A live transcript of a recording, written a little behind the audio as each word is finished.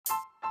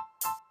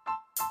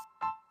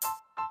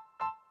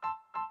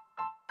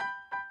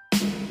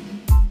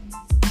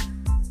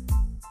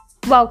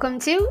Welcome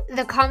to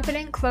the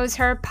Confident Close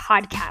Her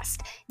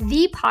podcast,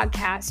 the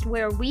podcast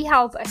where we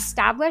help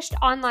established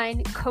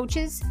online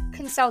coaches,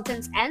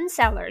 consultants, and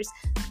sellers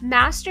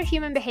master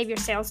human behavior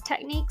sales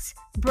techniques,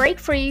 break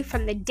free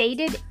from the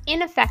dated,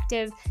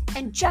 ineffective,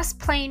 and just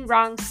plain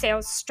wrong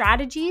sales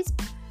strategies,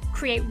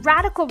 create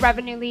radical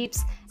revenue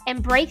leaps,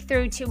 and break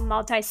through to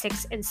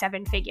multi-6 and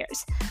 7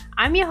 figures.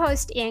 I'm your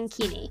host, Ann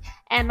Keeney,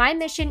 and my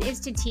mission is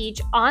to teach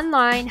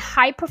online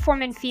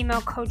high-performing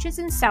female coaches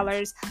and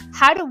sellers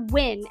how to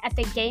win at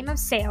the game of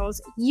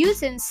sales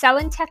using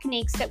selling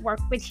techniques that work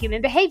with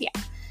human behavior.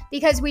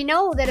 Because we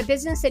know that a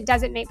business that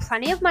doesn't make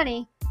plenty of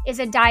money is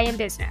a dying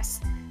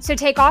business. So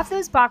take off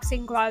those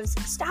boxing gloves,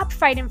 stop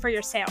fighting for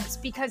your sales,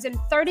 because in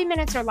 30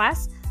 minutes or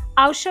less,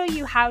 I'll show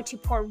you how to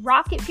pour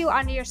rocket fuel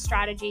onto your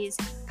strategies,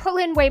 pull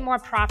in way more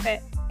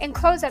profit, and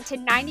close up to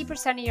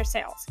 90% of your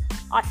sales,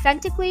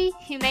 authentically,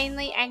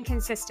 humanely, and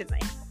consistently.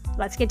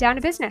 Let's get down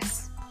to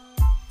business.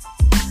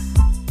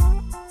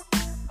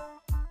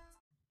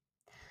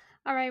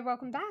 All right,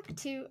 welcome back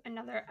to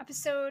another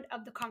episode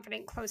of the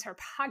Confident Close Her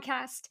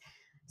podcast.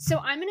 So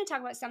I'm going to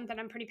talk about something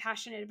I'm pretty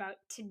passionate about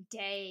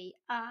today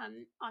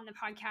on the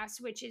podcast,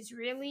 which is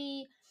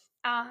really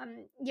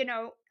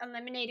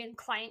eliminating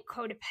client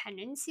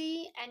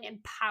codependency and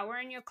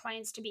empowering your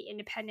clients to be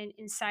independent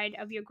inside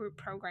of your group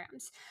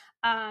programs.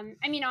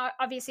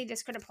 Obviously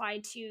this could apply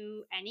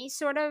to any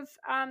sort of,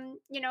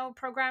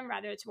 program,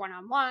 whether it's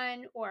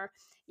one-on-one or,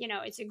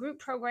 it's a group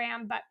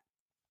program, but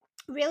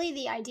really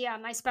the idea,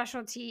 my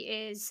specialty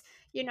is,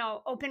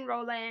 open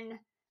roll-in,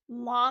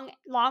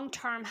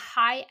 long-term,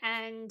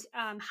 high-end,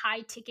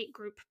 high-ticket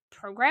group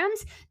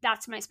programs.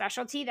 That's my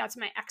specialty. That's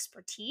my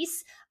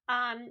expertise.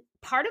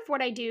 Part of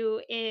what I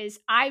do is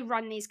I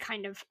run these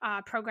kind of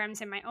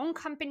programs in my own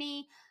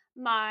company.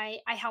 I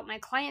help my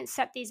clients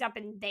set these up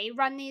and they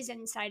run these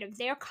inside of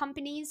their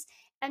companies.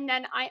 And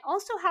then I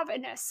also have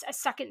a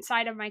second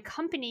side of my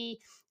company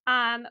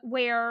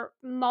where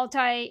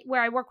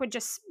I work with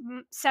just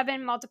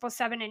multiple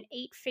 7 and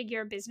 8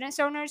 figure business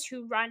owners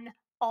who run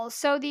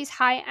also these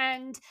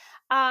high-end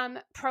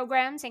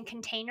programs and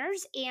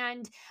containers.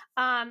 And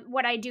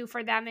what I do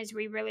for them is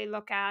we really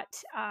look at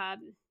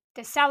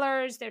the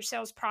sellers, their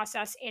sales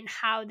process, and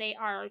how they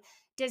are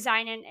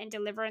designing and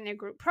delivering their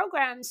group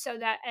programs so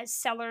that as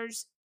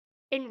sellers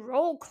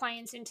enroll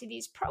clients into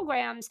these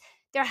programs,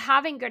 they're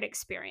having good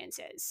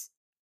experiences,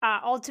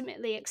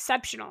 ultimately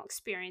exceptional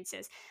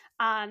experiences.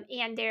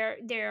 And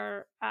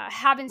they're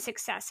having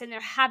success and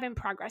they're having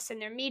progress and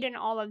they're meeting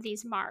all of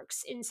these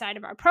marks inside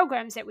of our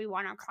programs that we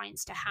want our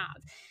clients to have.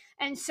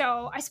 And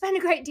so I spend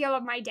a great deal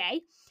of my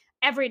day,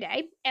 every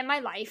day in my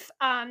life,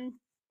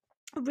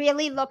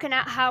 really looking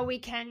at how we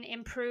can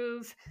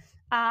improve,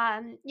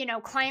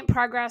 client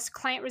progress,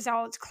 client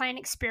results, client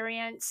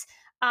experience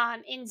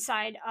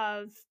inside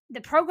of the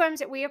programs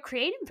that we are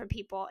creating for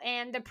people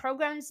and the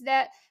programs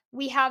that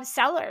we have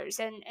sellers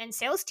and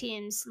sales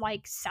teams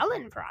like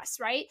selling for us,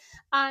 right?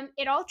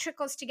 It all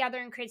trickles together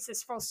and creates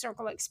this full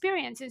circle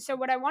experience. And so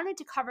what I wanted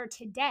to cover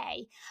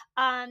today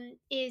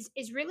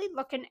is really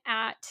looking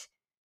at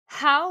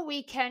how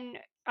we can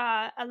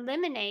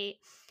eliminate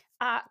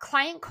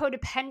client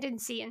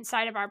codependency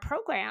inside of our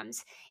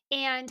programs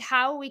and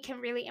how we can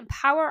really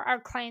empower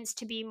our clients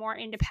to be more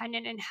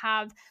independent and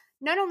have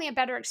not only a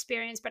better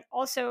experience, but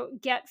also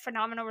get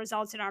phenomenal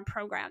results in our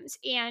programs.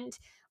 And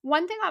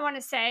one thing I want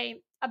to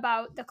say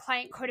about the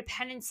client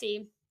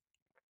codependency,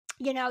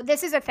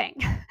 this is a thing.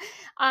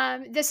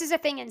 This is a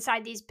thing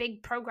inside these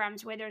big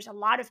programs where there's a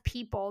lot of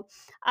people.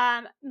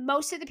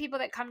 Most of the people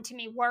that come to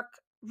me work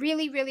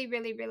really, really,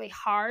 really, really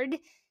hard.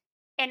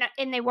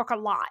 And they work a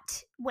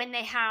lot when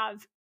they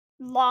have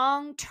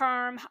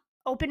long-term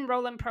open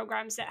roll-in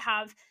programs that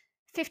have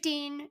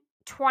 15,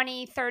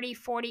 20, 30,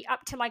 40,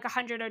 up to like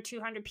 100 or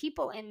 200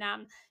 people in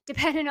them,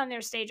 depending on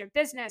their stage of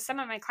business. Some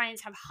of my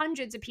clients have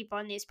hundreds of people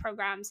in these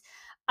programs.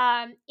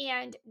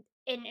 And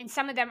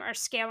some of them are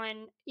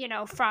scaling,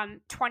 from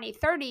 20,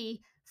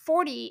 30,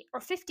 40, or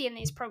 50 in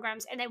these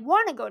programs, and they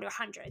want to go to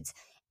hundreds.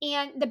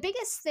 And the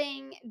biggest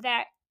thing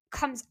that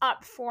comes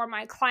up for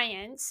my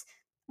clients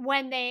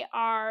when they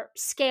are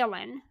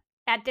scaling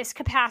at this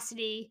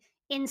capacity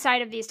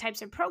inside of these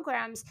types of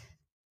programs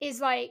is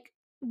like,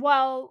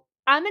 well,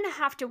 I'm going to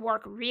have to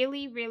work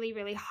really, really,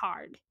 really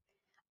hard.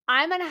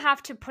 I'm going to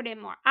have to put in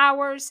more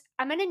hours.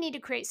 I'm going to need to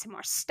create some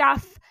more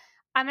stuff.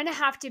 I'm going to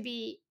have to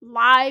be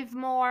live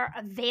more,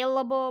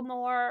 available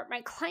more.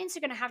 My clients are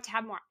going to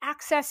have more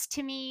access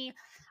to me.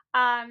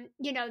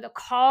 The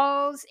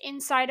calls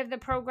inside of the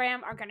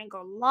program are going to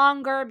go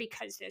longer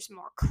because there's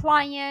more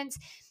clients.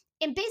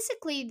 And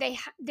basically,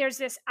 there's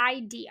this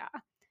idea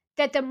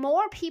that the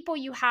more people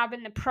you have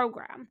in the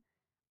program,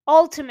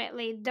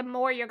 ultimately, the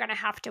more you're going to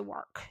have to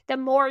work, the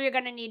more you're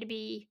going to need to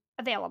be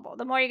available,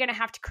 the more you're going to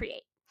have to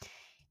create,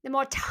 the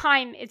more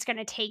time it's going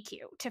to take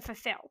you to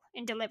fulfill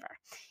and deliver.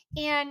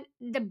 And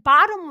the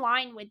bottom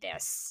line with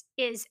this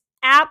is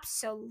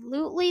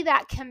absolutely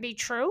that can be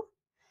true,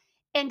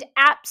 and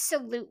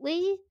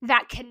absolutely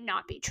that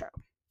cannot be true.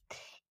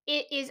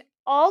 It is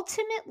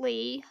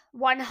ultimately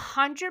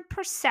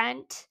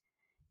 100%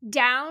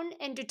 down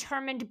and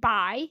determined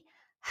by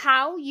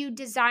how you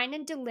design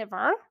and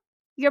deliver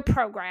your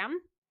program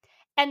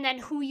and then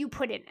who you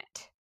put in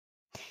it.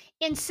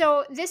 And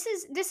so this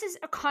is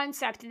a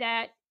concept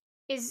that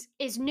is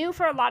new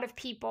for a lot of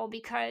people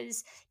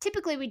because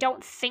typically we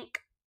don't think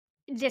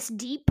this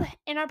deep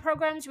in our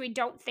programs. We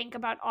don't think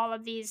about all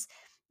of these,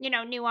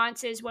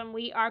 nuances when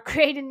we are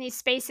creating these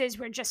spaces.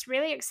 We're just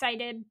really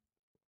excited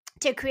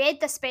to create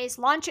the space,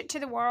 launch it to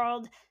the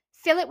world,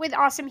 fill it with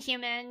awesome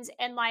humans,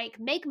 and like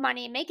make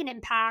money, make an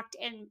impact,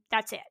 and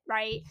that's it,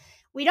 right?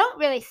 We don't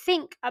really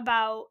think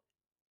about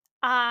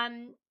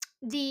um,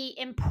 the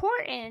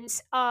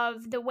importance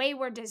of the way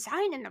we're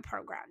designing the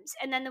programs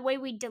and then the way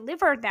we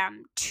deliver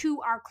them to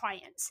our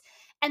clients.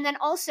 And then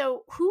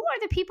also, who are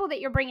the people that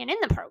you're bringing in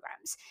the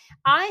programs?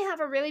 I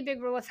have a really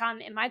big rule of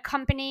thumb in my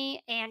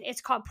company, and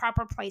it's called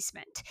proper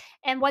placement.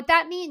 And what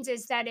that means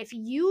is that if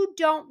you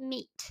don't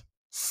meet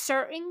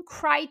certain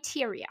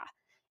criteria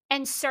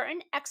and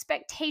certain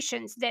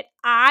expectations that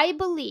I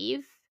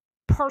believe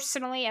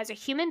personally as a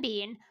human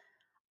being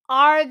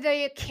are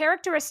the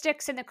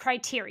characteristics and the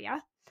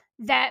criteria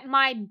that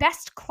my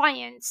best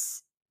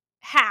clients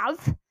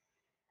have,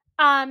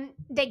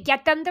 that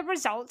get them the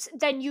results,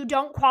 then you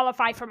don't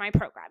qualify for my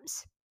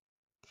programs.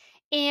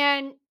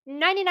 And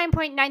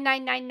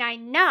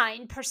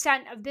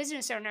 99.99999% of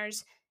business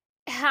owners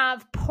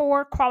have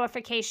poor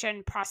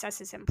qualification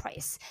processes in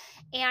place.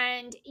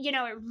 And,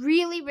 it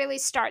really, really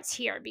starts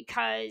here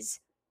because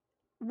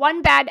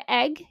one bad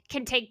egg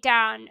can take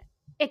down,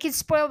 it can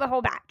spoil the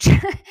whole batch.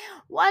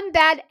 One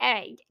bad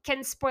egg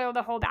can spoil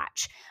the whole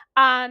batch.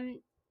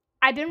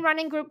 I've been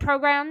running group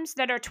programs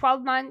that are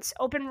 12 months,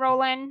 open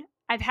rolling.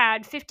 I've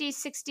had 50,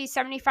 60,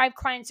 75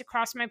 clients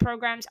across my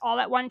programs all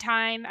at one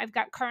time. I've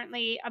got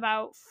currently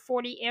about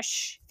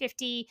 40-ish,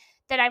 50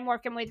 that I'm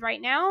working with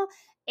right now.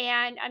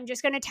 And I'm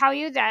just going to tell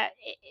you that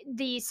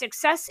the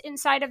success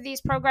inside of these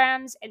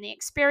programs and the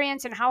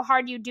experience and how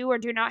hard you do or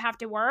do not have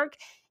to work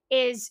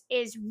is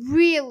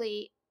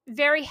really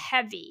very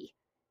heavy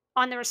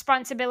on the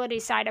responsibility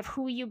side of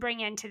who you bring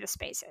into the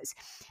spaces.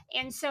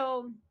 And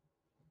so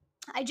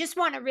I just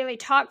want to really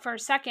talk for a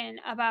second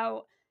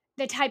about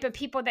the type of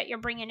people that you're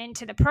bringing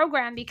into the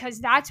program, because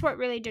that's what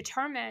really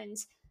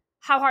determines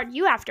how hard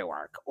you have to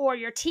work, or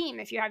your team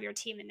if you have your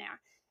team in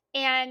there.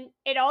 And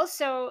it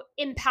also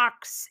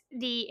impacts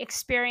the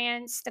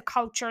experience, the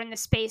culture, and the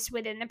space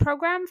within the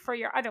program for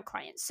your other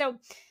clients. So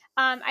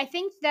I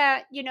think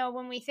that,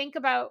 when we think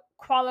about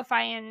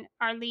qualifying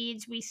our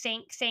leads, we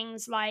think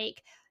things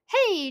like,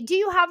 hey, do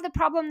you have the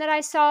problem that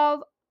I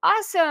solve?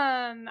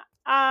 Awesome.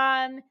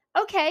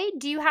 Okay,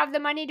 do you have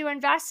the money to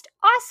invest?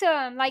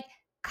 Awesome. Like,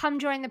 come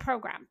join the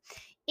program.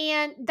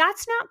 And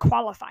that's not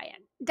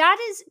qualifying. That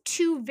is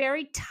two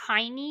very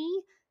tiny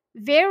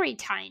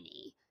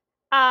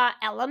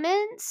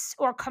elements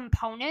or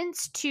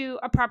components to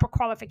a proper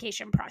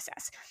qualification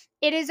process.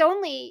 It is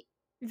only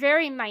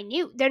very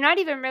minute. They're not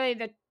even really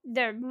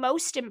the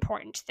most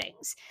important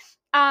things.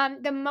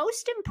 The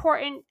most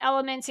important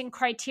elements and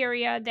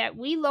criteria that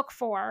we look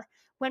for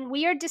when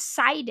we are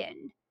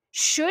deciding,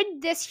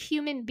 should this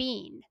human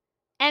being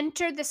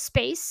enter the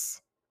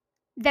space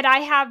that I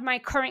have my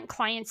current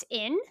clients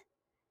in?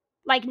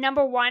 Like,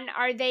 number one,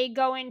 are they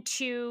going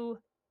to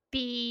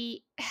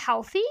be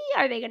healthy?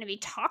 Are they going to be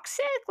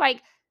toxic?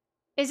 Like,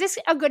 is this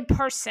a good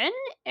person,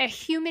 a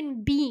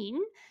human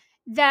being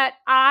that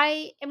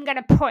I am going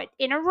to put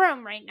in a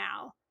room right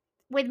now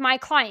with my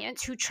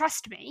clients who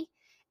trust me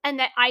and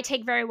that I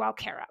take very well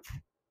care of?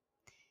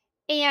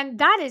 And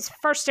that is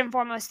first and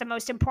foremost the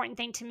most important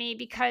thing to me,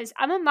 because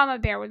I'm a mama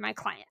bear with my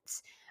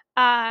clients.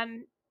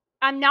 I'm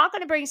not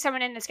going to bring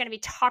someone in that's going to be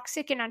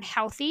toxic and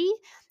unhealthy,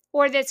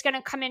 or that's going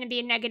to come in and be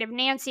a negative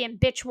Nancy and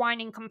bitch,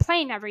 whine, and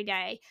complain every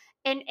day,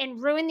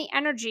 and ruin the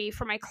energy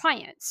for my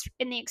clients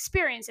and the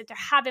experience that they're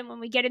having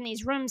when we get in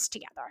these rooms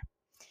together.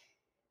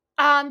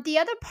 The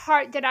other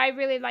part that I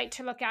really like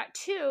to look at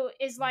too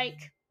is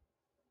like,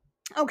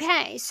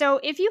 okay,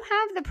 so if you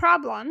have the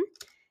problem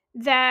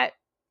that,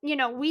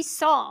 we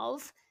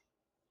solve,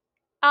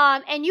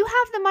 and you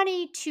have the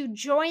money to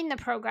join the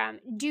program,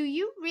 do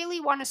you really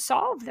want to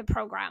solve the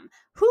program?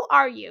 Who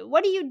are you?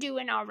 What are you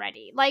doing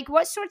already? Like,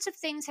 what sorts of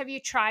things have you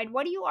tried?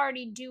 What are you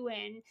already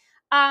doing?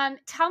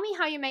 Tell me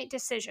how you make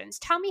decisions.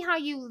 Tell me how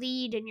you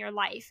lead in your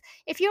life.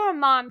 If you're a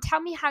mom, tell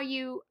me how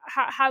you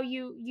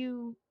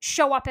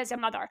show up as a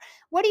mother.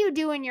 What do you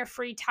do in your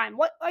free time?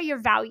 What are your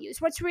values?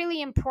 What's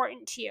really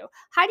important to you?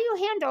 How do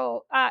you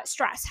handle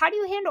stress? How do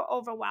you handle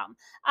overwhelm?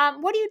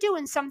 What do you do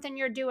when something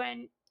you're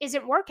doing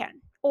isn't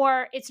working,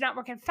 or it's not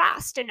working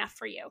fast enough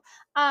for you,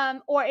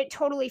 or it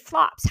totally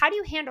flops? How do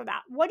you handle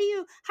that? How do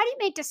you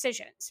make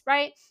decisions,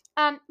 right?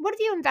 What have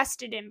you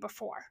invested in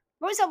before?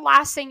 What was the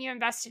last thing you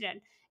invested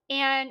in,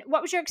 and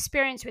what was your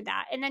experience with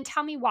that? And then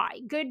tell me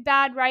why. Good,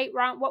 bad, right,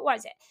 wrong. What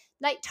was it?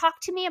 Like,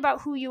 talk to me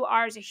about who you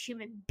are as a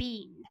human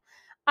being.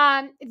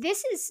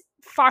 This is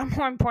far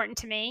more important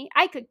to me.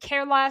 I could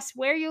care less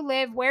where you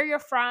live, where you're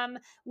from,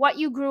 what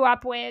you grew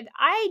up with.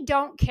 I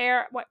don't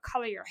care what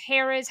color your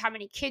hair is, how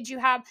many kids you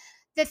have.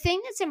 the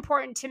thing that's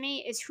important to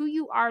me is who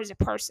you are as a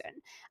person.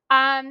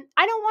 I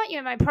don't want you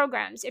in my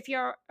programs if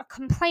you're a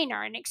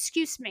complainer, an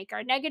excuse maker,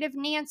 a negative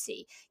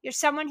Nancy. You're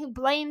someone who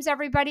blames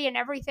everybody and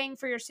everything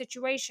for your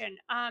situation.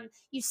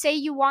 You say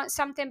you want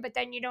something, but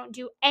then you don't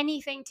do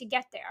anything to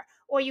get there,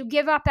 or you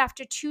give up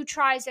after 2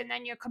 tries and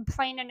then you're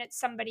complaining at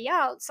somebody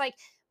else. Like,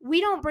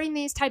 we don't bring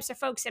these types of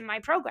folks in my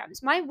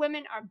programs. My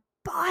women are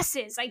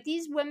bosses. Like,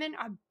 these women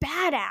are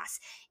badass.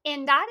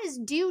 And that is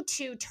due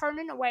to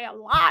turning away a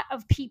lot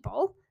of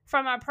people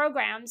from our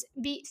programs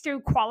through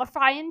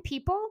qualifying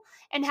people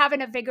and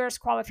having a vigorous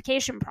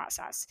qualification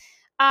process.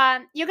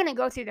 You're going to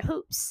go through the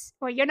hoops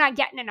or you're not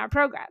getting in our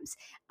programs.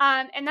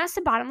 And that's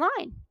the bottom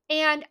line.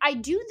 And I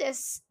do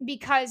this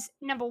because,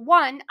 number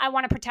one, I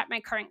want to protect my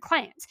current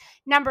clients.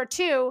 Number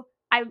two,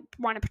 I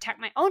want to protect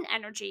my own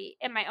energy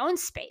in my own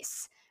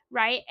space,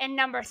 right? And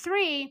number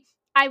three,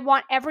 I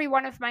want every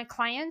one of my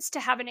clients to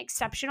have an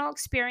exceptional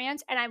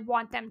experience and I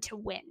want them to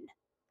win.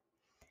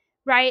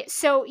 Right?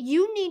 So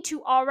you need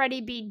to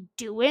already be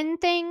doing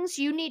things.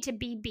 You need to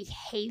be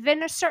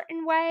behaving a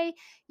certain way.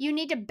 You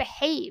need to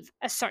behave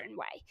a certain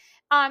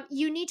way.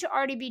 You need to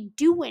already be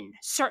doing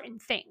certain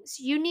things.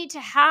 You need to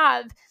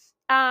have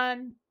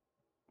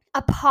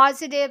a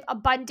positive,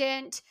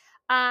 abundant,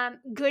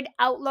 good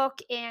outlook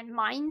and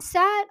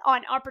mindset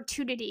on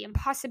opportunity and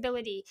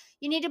possibility.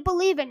 You need to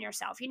believe in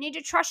yourself. You need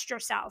to trust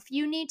yourself.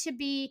 You need to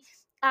be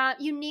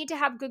you need to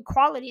have good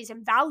qualities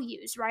and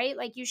values, right?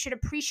 Like, you should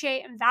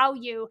appreciate and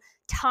value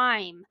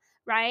time,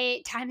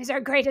 right? Time is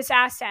our greatest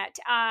asset.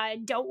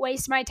 Don't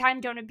waste my time.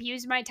 Don't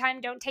abuse my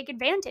time. Don't take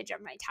advantage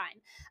of my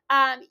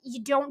time.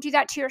 You don't do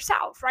that to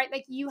yourself, right?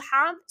 Like, you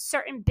have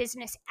certain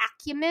business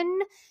acumen,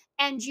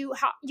 and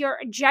you're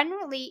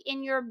generally,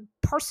 in your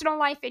personal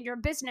life, in your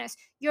business,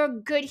 you're a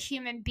good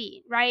human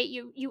being, right?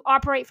 You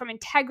operate from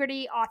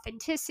integrity,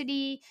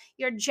 authenticity.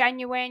 You're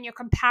genuine. You're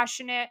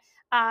compassionate.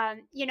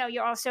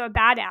 You're also a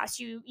badass.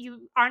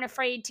 You aren't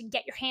afraid to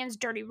get your hands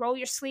dirty, roll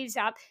your sleeves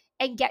up,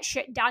 and get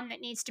shit done that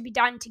needs to be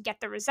done to get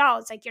the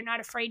results. Like, you're not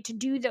afraid to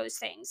do those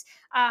things.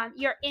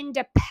 You're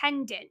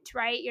independent,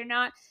 right? You're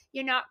not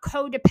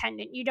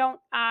codependent. You don't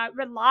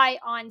rely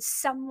on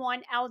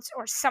someone else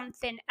or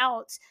something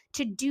else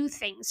to do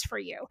things for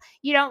you.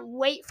 You don't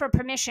wait for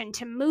permission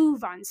to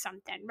move on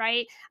something,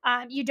 right?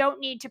 You don't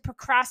need to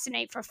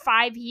procrastinate for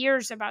 5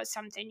 years about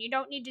something. You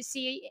don't need to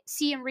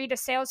see and read a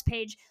sales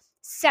page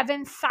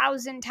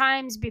 7,000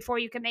 times before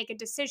you can make a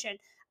decision.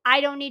 I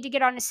don't need to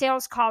get on a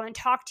sales call and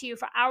talk to you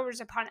for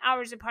hours upon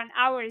hours upon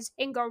hours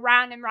and go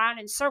round and round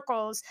in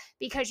circles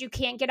because you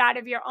can't get out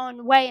of your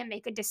own way and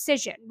make a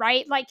decision,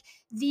 right? Like,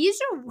 these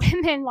are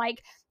women,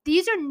 like,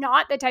 these are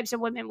not the types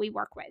of women we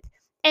work with.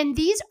 And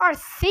these are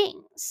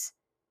things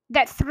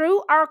that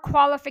through our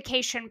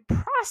qualification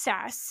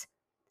process,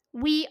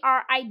 we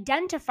are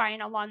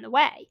identifying along the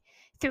way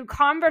through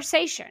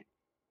conversation,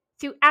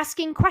 through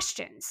asking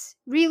questions,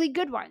 really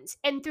good ones,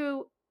 and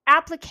through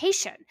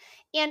application.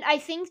 And I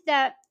think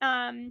that,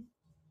 and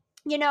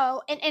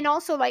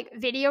also, like,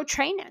 video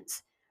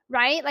trainings,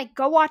 right? Like,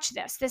 go watch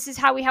this. This is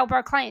how we help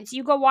our clients.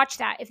 You go watch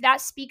that. If that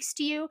speaks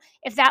to you,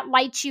 if that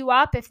lights you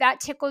up, if that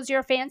tickles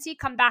your fancy,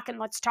 come back and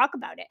let's talk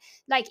about it.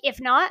 Like, if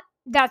not,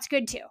 that's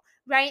good too,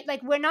 right?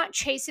 Like, we're not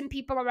chasing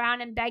people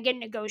around and begging,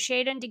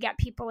 negotiating to get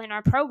people in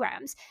our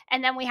programs,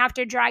 and then we have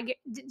to drag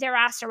their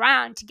ass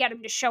around to get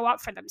them to show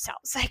up for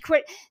themselves.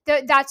 Like,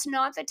 that's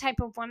not the type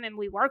of women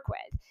we work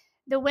with.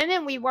 The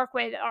women we work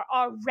with are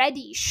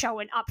already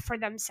showing up for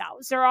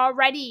themselves. They're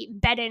already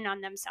betting on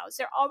themselves.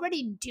 They're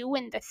already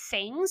doing the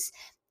things,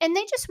 and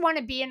they just want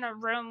to be in a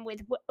room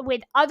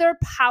with other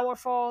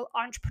powerful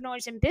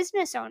entrepreneurs and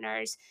business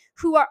owners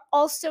who are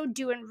also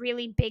doing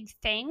really big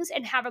things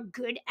and have a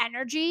good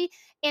energy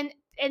and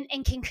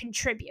can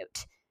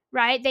contribute,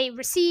 right? They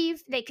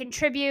receive, they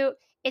contribute.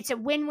 It's a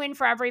win-win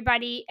for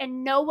everybody,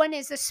 and no one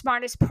is the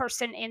smartest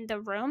person in the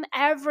room.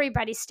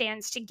 Everybody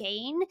stands to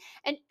gain,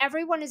 and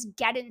everyone is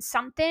getting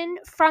something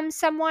from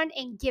someone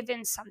and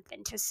giving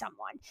something to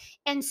someone.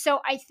 And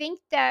so I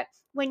think that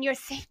when you're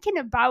thinking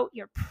about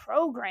your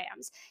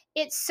programs,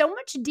 it's so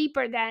much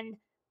deeper than,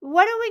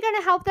 what are we going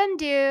to help them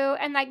do?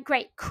 And, like,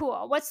 great,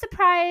 cool. What's the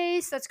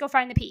price? Let's go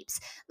find the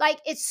peeps. Like,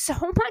 it's so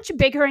much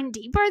bigger and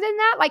deeper than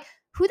that. Like,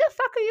 who the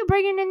fuck are you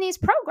bringing in these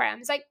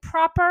programs? Like,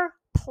 proper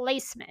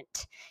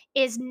placement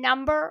is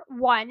number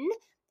one.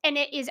 And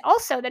it is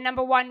also the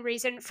number one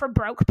reason for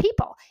broke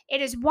people.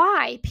 It is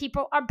why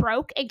people are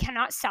broke and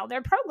cannot sell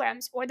their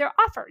programs or their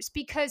offers,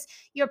 because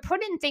you're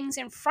putting things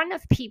in front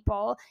of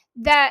people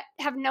that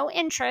have no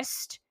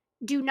interest,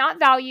 do not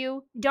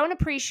value, don't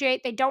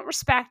appreciate, they don't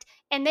respect,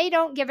 and they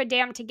don't give a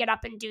damn to get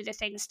up and do the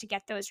things to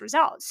get those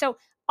results. So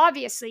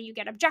obviously you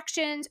get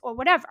objections or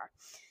whatever.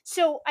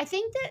 So I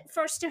think that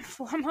first and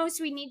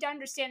foremost, we need to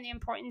understand the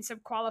importance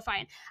of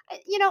qualifying.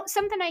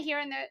 Something I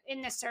hear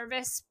in the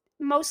service,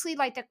 mostly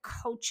like the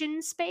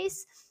coaching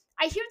space,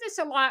 I hear this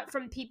a lot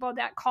from people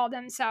that call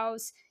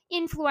themselves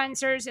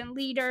influencers and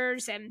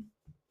leaders and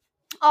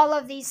all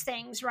of these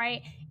things,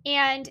 right?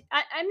 And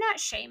I'm not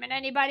shaming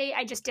anybody.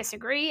 I just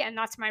disagree, and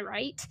that's my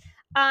right.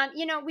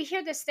 We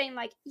hear this thing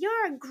like,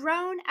 you're a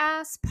grown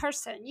ass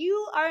person,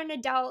 you are an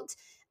adult.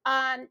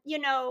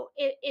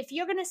 If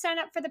you're going to sign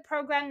up for the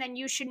program, then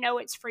you should know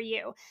it's for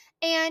you.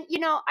 And,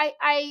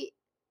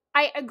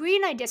 I agree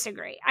and I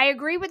disagree. I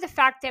agree with the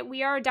fact that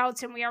we are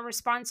adults and we are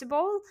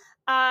responsible,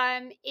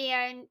 and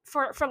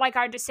for like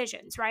our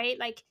decisions, right?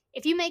 Like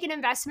if you make an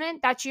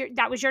investment,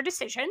 that was your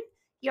decision.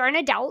 You're an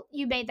adult,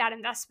 you made that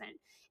investment.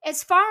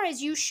 As far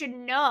as you should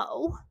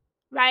know,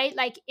 right?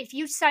 Like if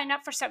you sign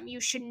up for something,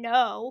 you should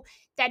know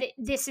that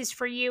this is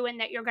for you and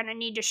that you're going to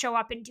need to show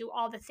up and do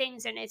all the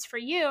things and it's for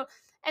you.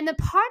 And the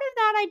part of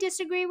that I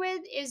disagree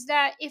with is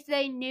that if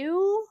they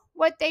knew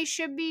what they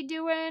should be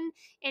doing,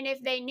 and if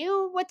they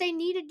knew what they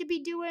needed to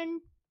be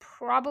doing,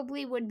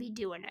 probably would be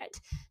doing it.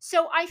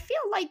 So I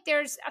feel like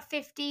there's a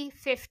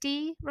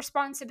 50-50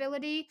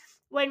 responsibility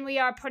when we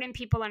are putting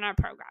people in our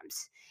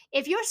programs.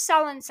 If you're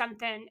selling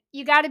something,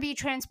 you got to be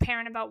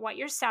transparent about what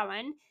you're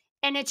selling,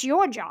 and it's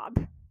your job.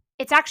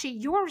 It's actually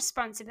your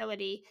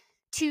responsibility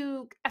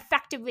to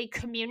effectively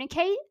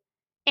communicate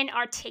and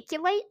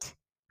articulate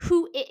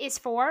who it is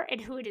for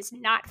and who it is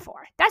not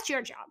for. That's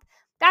your job.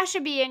 That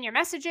should be in your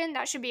messaging.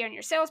 That should be on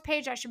your sales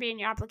page. That should be in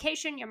your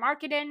application, your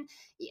marketing,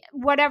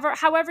 whatever,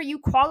 however you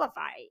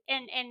qualify,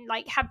 and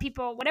like have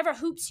people, whatever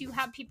hoops you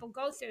have people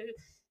go through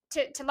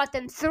to let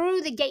them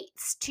through the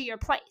gates to your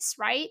place,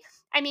 right?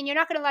 I mean, you're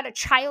not going to let a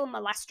child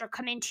molester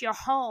come into your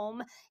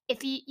home if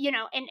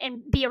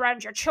and be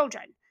around your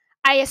children.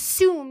 I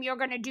assume you're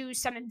going to do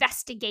some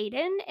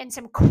investigating and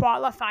some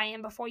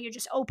qualifying before you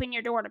just open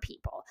your door to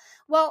people.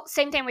 Well,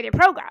 same thing with your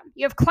program.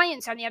 You have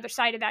clients on the other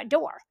side of that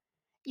door.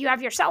 You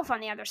have yourself on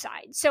the other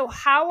side. So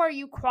how are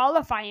you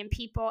qualifying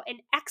people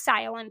and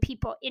exiling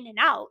people in and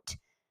out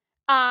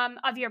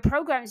of your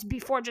programs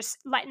before just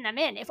letting them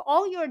in? If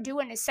all you're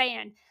doing is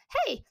saying,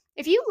 hey,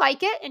 if you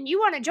like it and you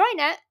want to join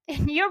it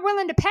and you're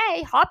willing to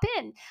pay, hop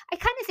in. I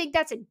kind of think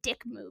that's a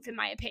dick move, in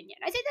my opinion.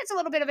 I think that's a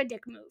little bit of a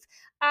dick move.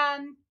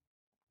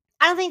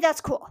 I don't think that's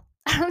cool.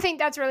 I don't think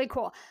that's really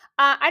cool.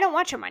 I don't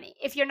want your money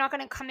if you're not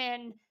going to come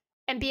in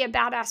and be a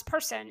badass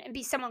person and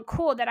be someone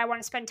cool that I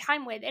want to spend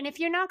time with. And if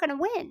you're not going to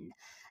win,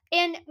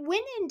 and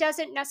winning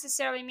doesn't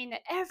necessarily mean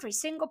that every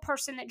single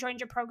person that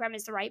joins your program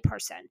is the right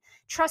person.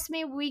 Trust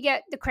me, we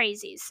get the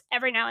crazies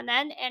every now and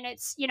then, and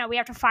it's, we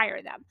have to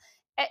fire them.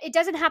 It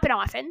doesn't happen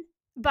often,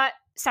 but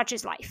such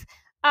is life.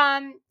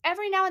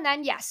 Every now and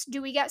then, yes,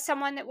 do we get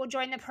someone that will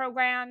join the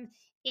program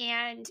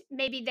and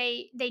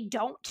maybe they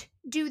don't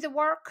do the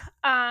work?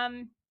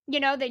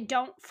 They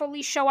don't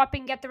fully show up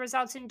and get the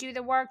results and do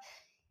the work.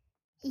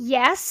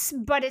 Yes,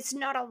 but it's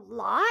not a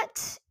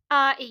lot.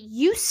 It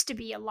used to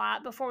be a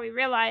lot before we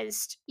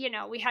realized,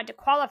 we had to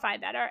qualify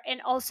better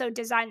and also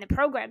design the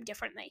program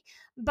differently.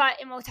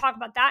 And we'll talk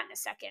about that in a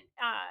second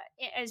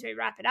as we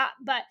wrap it up.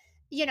 But,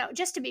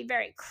 just to be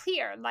very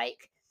clear,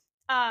 like,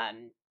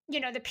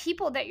 the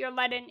people that you're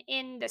letting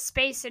in the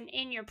space and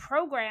in your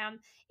program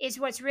is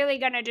what's really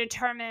going to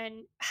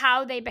determine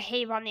how they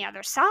behave on the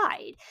other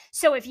side.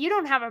 So if you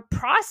don't have a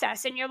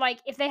process and you're like,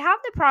 if they have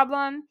the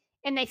problem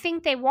and they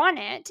think they want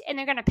it and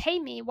they're going to pay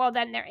me, well,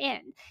 then they're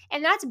in.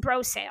 And that's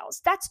bro sales.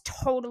 That's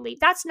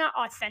not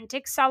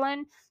authentic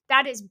selling.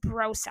 That is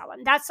bro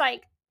selling. That's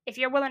like, if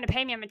you're willing to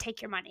pay me, I'm going to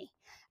take your money.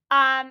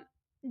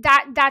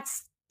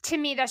 That's to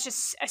me, that's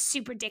just a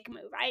super dick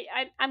move.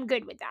 I'm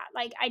good with that.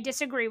 Like, I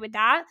disagree with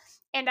that.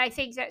 And I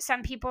think that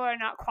some people are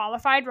not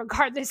qualified,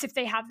 regardless if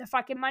they have the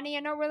fucking money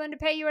and are willing to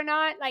pay you or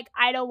not. Like,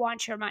 I don't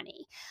want your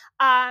money.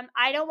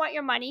 I don't want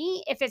your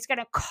money if it's going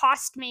to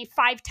cost me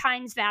 5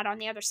 times that on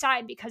the other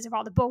side because of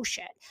all the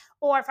bullshit.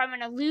 Or if I'm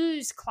going to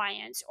lose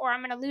clients, or I'm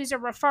going to lose a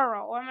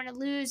referral, or I'm going to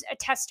lose a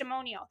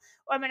testimonial,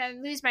 or I'm going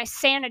to lose my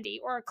sanity,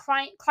 or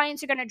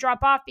clients are going to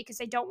drop off because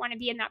they don't want to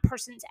be in that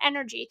person's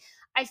energy.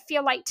 I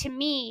feel like, to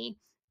me,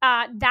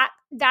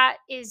 that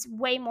is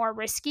way more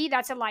risky.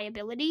 That's a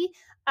liability.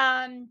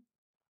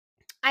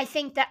 I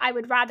think that I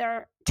would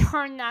rather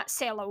turn that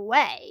sale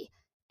away.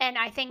 And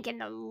I think in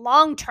the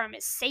long term,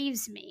 it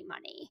saves me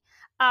money,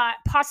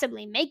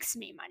 possibly makes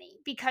me money,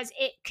 because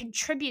it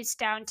contributes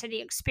down to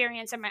the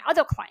experience of my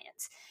other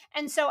clients.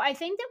 And so I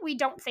think that we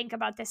don't think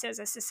about this as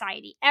a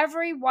society.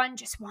 Everyone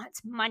just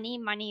wants money,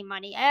 money,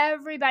 money.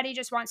 Everybody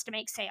just wants to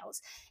make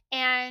sales.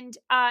 And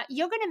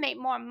you're going to make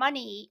more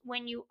money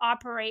when you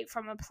operate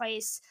from a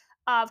place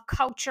of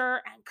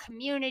culture and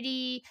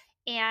community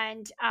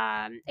and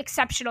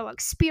exceptional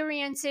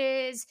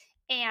experiences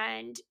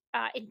and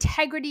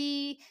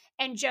integrity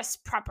and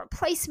just proper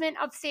placement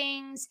of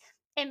things,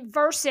 and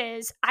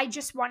versus I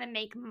just want to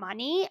make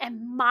money,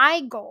 and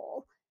my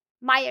goal,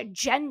 my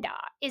agenda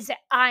is that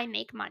I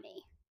make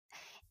money.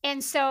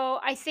 And so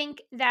I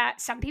think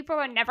that some people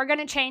are never going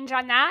to change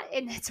on that,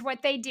 and it's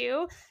what they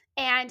do.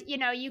 And,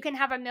 you can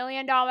have $1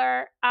 million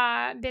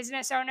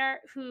business owner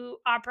who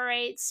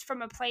operates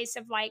from a place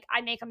of like,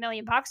 I make $1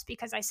 million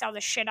because I sell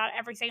the shit out of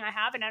everything I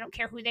have, and I don't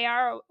care who they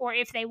are or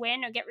if they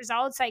win or get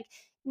results. Like,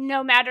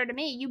 no matter to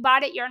me. You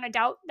bought it, you're an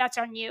adult, that's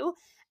on you.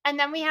 And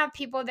then we have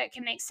people that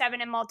can make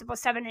 7 and multiple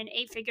 7 and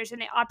 8 figures,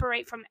 and they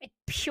operate from a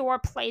pure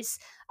place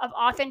of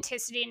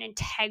authenticity and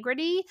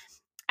integrity.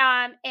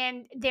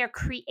 And they're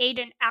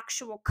creating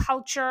actual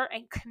culture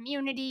and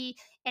community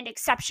and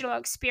exceptional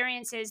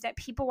experiences that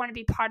people want to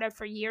be part of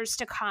for years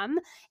to come,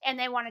 and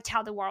they want to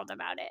tell the world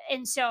about it.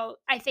 And so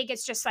I think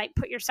it's just like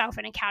put yourself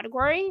in a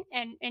category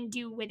and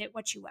do with it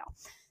what you will.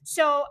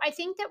 So I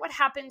think that what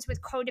happens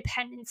with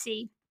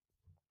codependency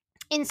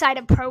inside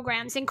of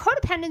programs, and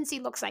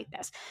codependency looks like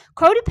this.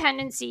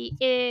 Codependency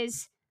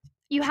is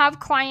you have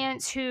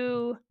clients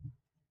who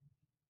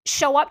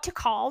show up to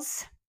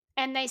calls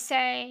and they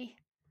say,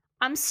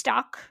 I'm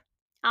stuck,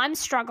 I'm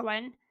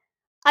struggling,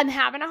 I'm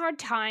having a hard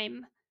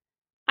time,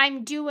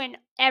 I'm doing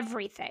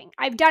everything.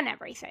 I've done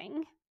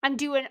everything. I'm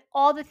doing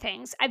all the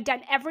things. I've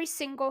done every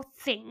single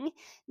thing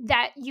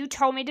that you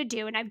told me to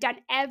do, and I've done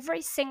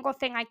every single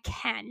thing I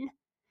can.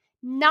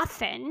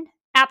 Nothing,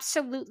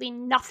 absolutely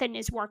nothing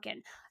is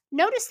working.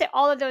 Notice that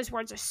all of those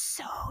words are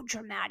so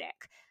dramatic.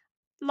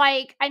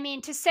 Like, I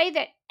mean, to say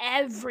that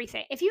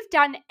everything, if you've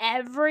done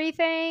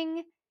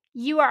everything,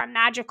 you are a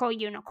magical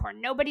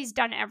unicorn. Nobody's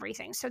done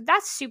everything. So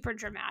that's super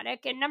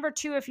dramatic. And number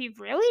two, if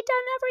you've really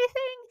done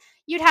everything,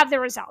 you'd have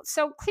the results.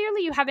 So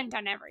clearly you haven't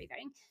done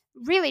everything.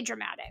 Really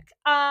dramatic.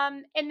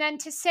 And then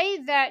to say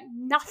that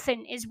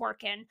nothing is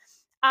working,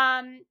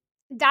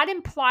 that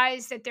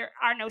implies that there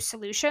are no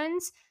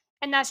solutions.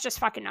 And that's just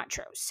fucking not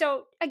true.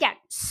 So again,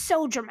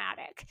 so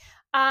dramatic.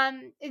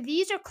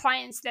 These are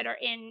clients that are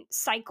in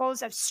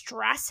cycles of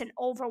stress and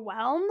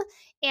overwhelm,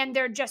 and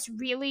they're just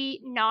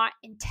really not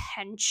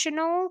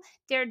intentional.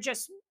 They're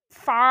just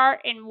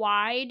far and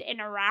wide and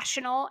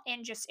irrational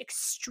and just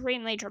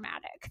extremely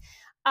dramatic.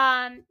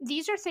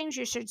 These are things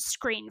you should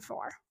screen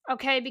for,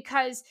 okay?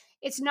 Because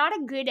it's not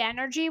a good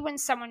energy when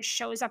someone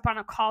shows up on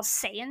a call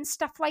saying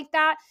stuff like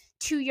that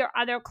to your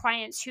other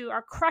clients who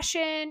are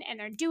crushing and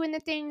they're doing the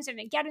things and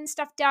they're getting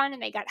stuff done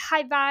and they got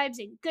high vibes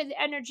and good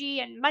energy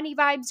and money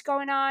vibes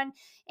going on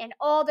and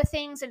all the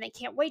things, and they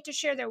can't wait to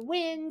share their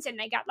wins, and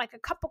they got like a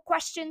couple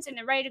questions and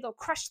they're ready to go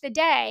crush the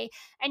day.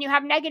 And you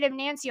have negative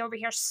Nancy over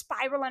here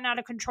spiraling out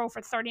of control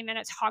for 30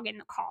 minutes hogging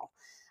the call.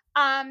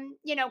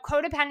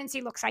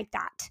 Codependency looks like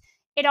that.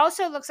 It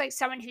also looks like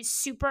someone who's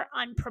super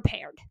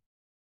unprepared.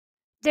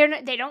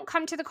 They don't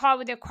come to the call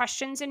with their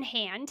questions in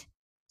hand.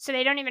 So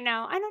they don't even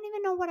know. I don't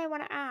even know what I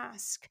want to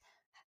ask.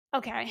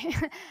 Okay.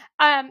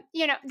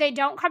 They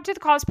don't come to the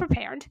calls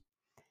prepared.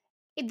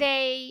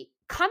 They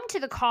come to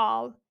the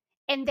call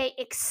and they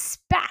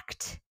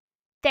expect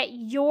that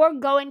you're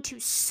going to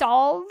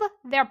solve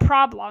their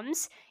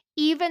problems,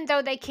 even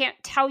though they can't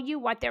tell you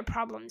what their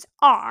problems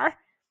are.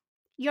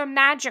 You're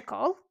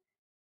magical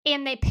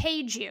and they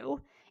paid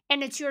you,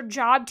 and it's your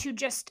job to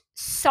just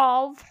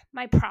solve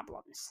my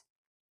problems.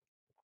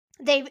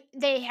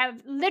 They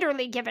have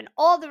literally given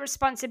all the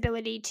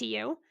responsibility to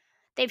you.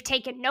 They've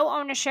taken no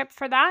ownership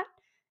for that.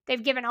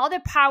 They've given all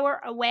their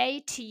power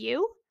away to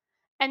you,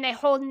 and they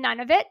hold none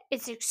of it.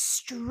 It's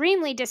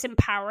extremely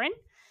disempowering.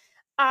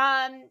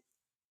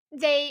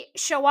 They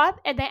show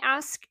up and they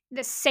ask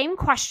the same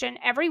question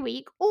every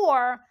week,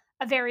 or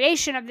a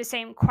variation of the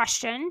same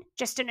question,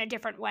 just in a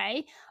different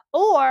way.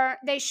 Or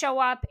they show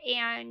up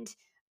and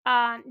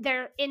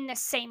they're in the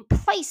same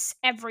place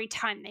every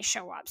time they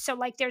show up. So,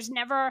 like, there's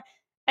never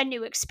a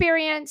new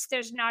experience.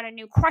 There's not a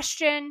new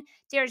question.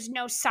 There's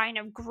no sign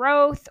of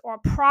growth or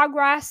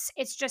progress.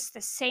 It's just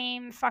the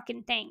same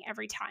fucking thing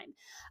every time.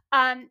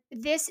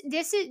 This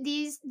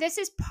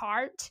is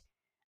part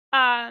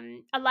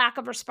a lack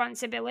of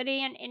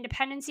responsibility and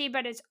independency,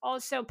 but it's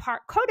also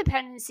part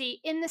codependency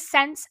in the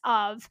sense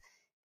of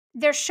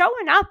they're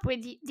showing up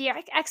with the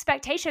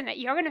expectation that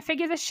you're going to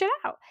figure this shit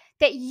out,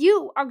 that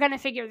you are going to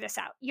figure this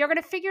out. You're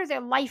going to figure their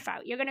life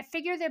out. You're going to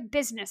figure their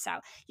business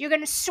out. You're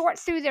going to sort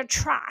through their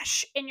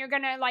trash, and you're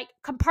going to like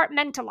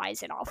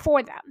compartmentalize it all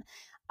for them.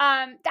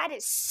 That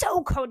is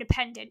so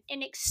codependent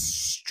and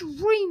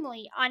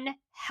extremely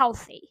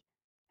unhealthy.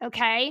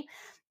 Okay.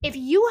 If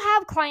you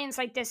have clients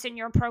like this in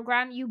your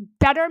program, you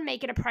better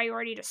make it a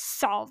priority to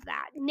solve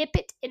that. Nip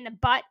it in the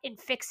butt and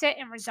fix it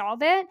and resolve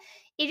it.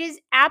 It is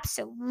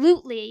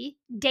absolutely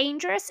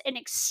dangerous and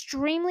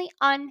extremely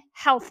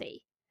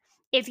unhealthy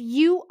if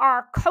you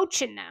are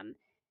coaching them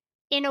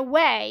in a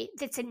way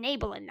that's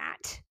enabling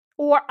that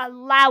or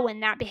allowing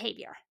that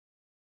behavior.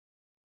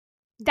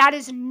 That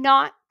is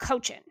not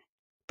coaching.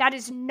 That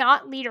is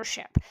not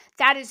leadership.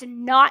 That is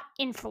not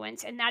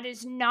influence. And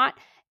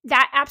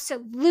that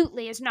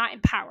absolutely is not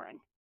empowering.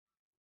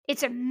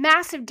 It's a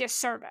massive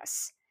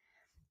disservice.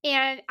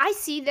 And I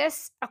see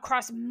this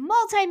across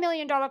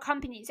multi-million-dollar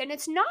companies. And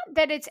it's not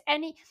that it's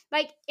any,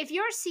 like, if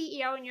you're a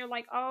CEO and you're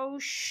like, oh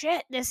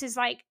shit, this is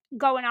like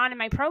going on in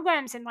my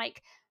programs, and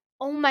like,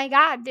 oh my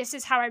God, this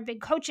is how I've been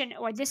coaching,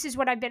 or this is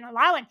what I've been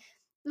allowing.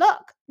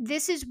 Look,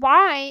 this is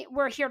why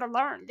we're here to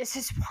learn. This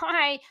is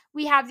why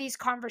we have these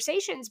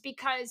conversations,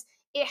 because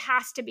it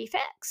has to be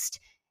fixed.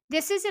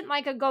 This isn't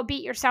like a go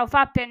beat yourself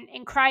up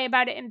and cry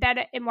about it in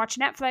bed and watch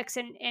Netflix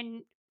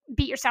and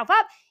beat yourself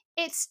up.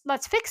 It's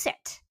let's fix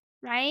it.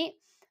 Right?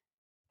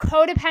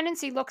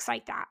 Codependency looks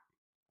like that.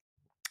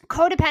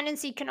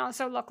 Codependency can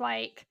also look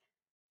like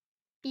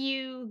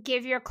you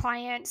give your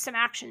client some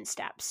action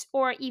steps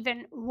or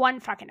even one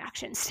fucking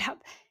action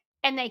step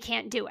and they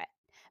can't do it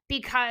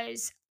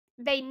because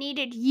they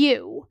needed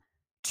you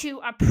to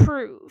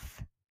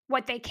approve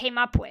what they came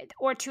up with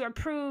or to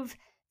approve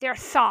their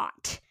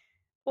thought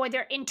or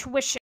their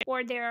intuition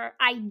or their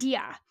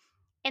idea,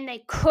 and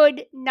they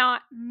could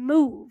not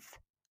move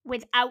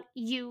without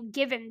you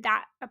giving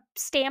that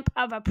stamp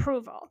of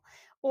approval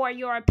or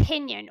your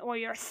opinion or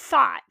your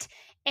thought.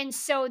 And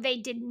so they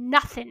did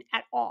nothing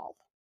at all.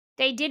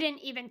 They didn't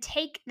even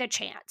take the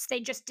chance. They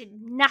just did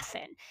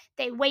nothing.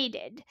 They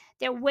waited.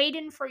 They're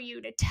waiting for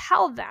you to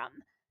tell them,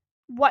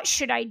 what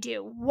should I do?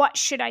 What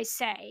should I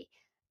say?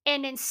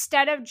 And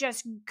instead of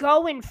just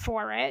going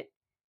for it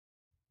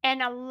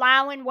and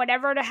allowing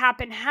whatever to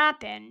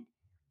happen,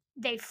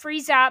 they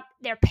freeze up,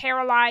 they're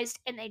paralyzed,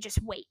 and they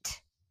just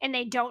wait and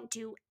they don't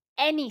do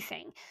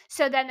anything.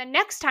 So then the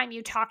next time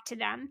you talk to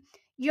them,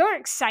 you're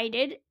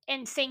excited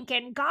and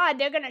thinking, God,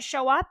 they're going to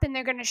show up and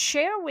they're going to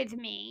share with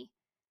me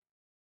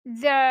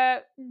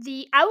the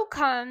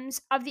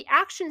outcomes of the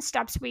action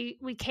steps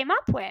we came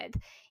up with.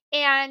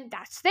 And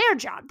that's their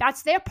job.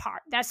 That's their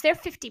part. That's their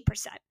 50%.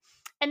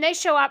 And they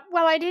show up,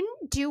 well, I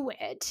didn't do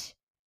it.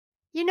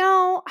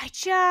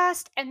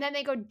 And then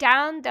they go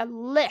down the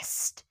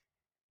list.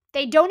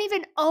 They don't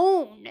even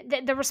own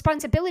the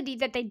responsibility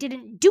that they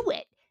didn't do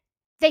it.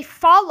 They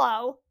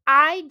follow,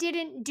 I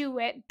didn't do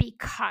it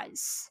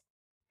because.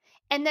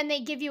 And then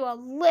they give you a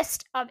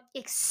list of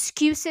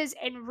excuses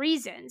and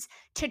reasons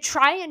to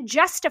try and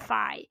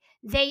justify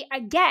they,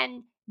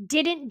 again,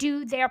 didn't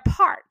do their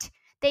part.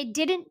 They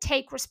didn't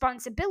take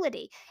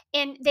responsibility.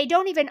 And they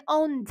don't even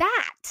own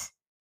that.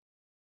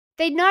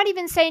 They're not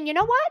even saying, you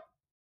know what?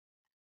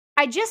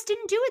 I just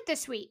didn't do it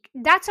this week.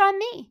 That's on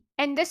me.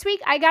 And this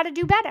week, I got to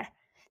do better.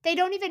 They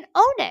don't even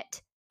own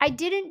it. I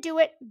didn't do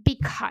it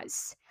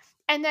because.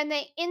 And then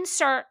they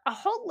insert a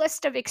whole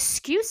list of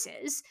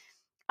excuses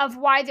of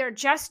why they're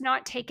just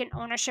not taking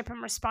ownership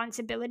and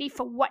responsibility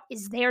for what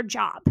is their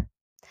job.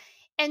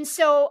 And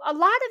so a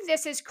lot of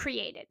this is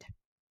created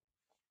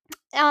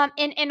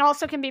and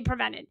also can be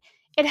prevented.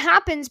 It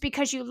happens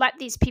because you let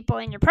these people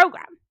in your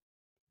program.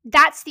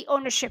 That's the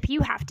ownership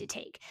you have to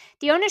take.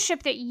 The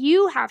ownership that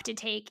you have to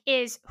take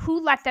is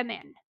who let them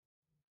in.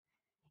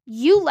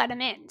 You let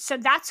them in. So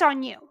that's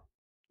on you.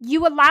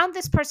 You allowed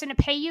this person to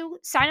pay you,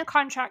 sign a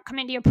contract, come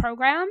into your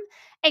program,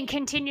 and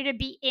continue to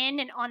be in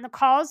and on the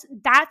calls.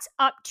 That's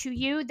up to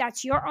you.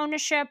 That's your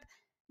ownership.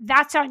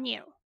 That's on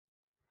you.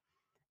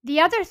 The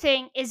other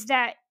thing is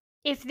that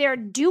if they're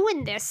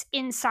doing this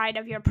inside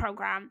of your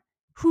program,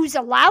 who's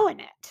allowing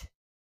it?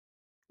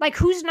 Like,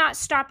 who's not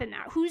stopping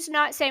that? Who's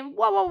not saying,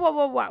 whoa, whoa, whoa,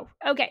 whoa, whoa.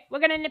 Okay, we're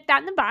going to nip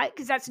that in the butt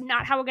because that's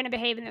not how we're going to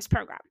behave in this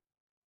program.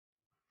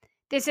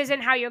 This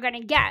isn't how you're going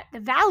to get the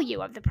value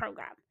of the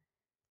program,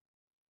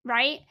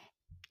 right?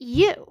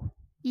 You're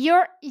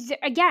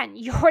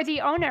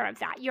the owner of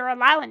that. You're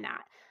allowing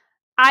that.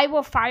 I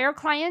will fire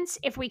clients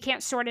if we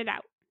can't sort it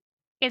out.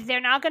 If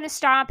they're not going to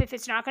stop, if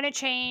it's not going to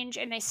change,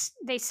 and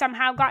they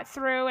somehow got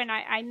through and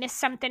I missed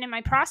something in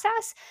my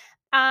process,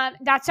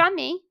 that's on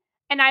me.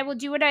 And I will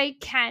do what I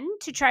can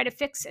to try to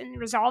fix and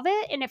resolve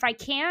it. And if I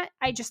can't,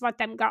 I just let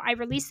them go. I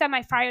release them.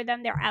 I fire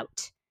them. They're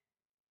out.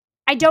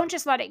 I don't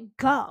just let it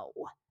go.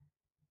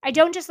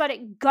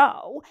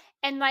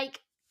 And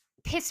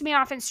piss me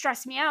off and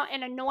stress me out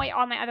and annoy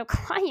all my other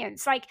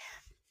clients.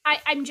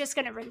 I'm just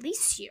going to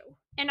release you.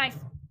 And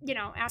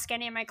ask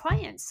any of my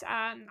clients.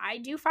 I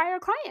do fire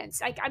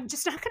clients. I'm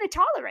just not going to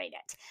tolerate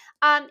it.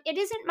 It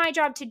isn't my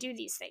job to do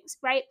these things,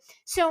 right?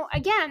 So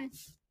again,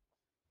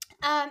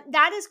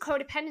 that is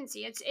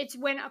codependency. It's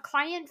when a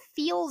client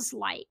feels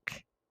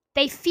like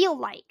they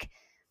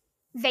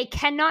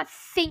cannot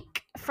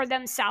think for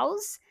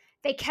themselves.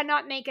 They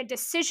cannot make a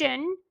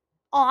decision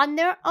on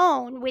their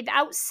own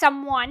without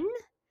someone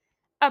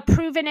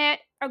approving it,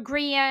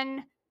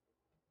 agreeing,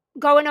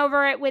 going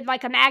over it with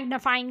like a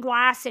magnifying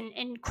glass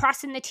and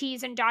crossing the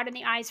T's and dotting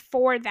the I's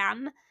for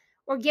them,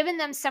 or giving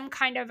them some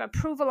kind of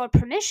approval or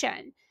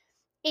permission.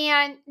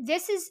 And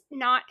this is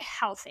not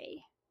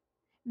healthy,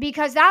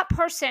 because that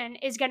person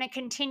is going to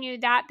continue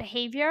that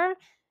behavior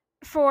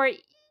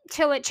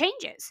till it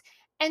changes.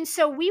 And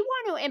so we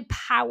want to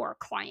empower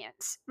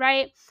clients,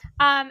 right?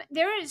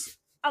 There is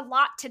a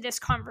lot to this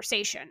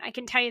conversation. I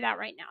can tell you that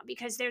right now,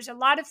 because there's a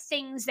lot of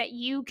things that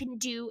you can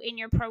do in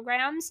your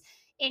programs,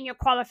 in your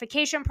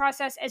qualification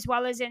process, as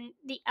well as in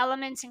the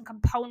elements and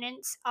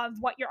components of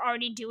what you're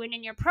already doing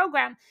in your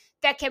program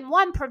that can,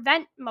 one,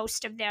 prevent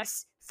most of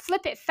this,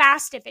 flip it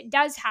fast if it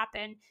does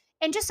happen,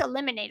 and just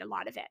eliminate a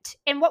lot of it.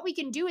 And what we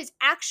can do is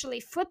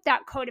actually flip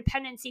that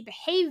codependency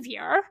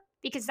behavior,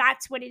 because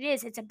that's what it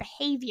is. It's a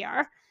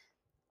behavior.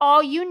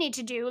 All you need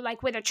to do,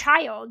 like with a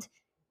child,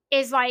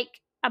 is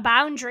like a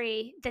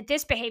boundary that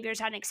this behavior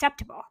is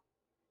unacceptable.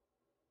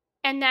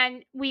 And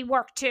then we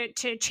work to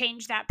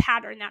change that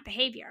pattern, that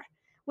behavior,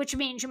 which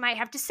means you might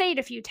have to say it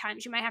a few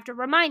times. You might have to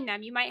remind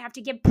them. You might have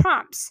to give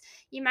prompts.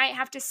 You might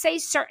have to say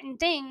certain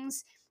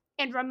things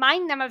and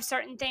remind them of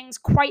certain things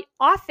quite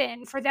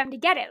often for them to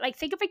get it. Like,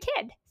 think of a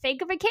kid.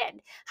 Think of a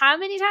kid. How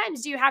many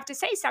times do you have to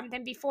say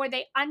something before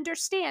they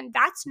understand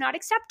that's not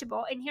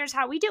acceptable and here's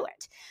how we do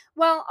it?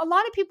 Well, a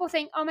lot of people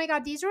think, oh my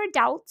God, these are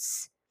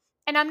adults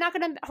and I'm not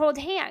going to hold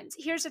hands.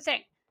 Here's the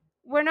thing.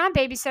 We're not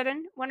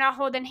babysitting. We're not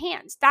holding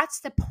hands.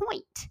 That's the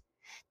point.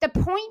 The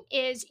point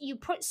is you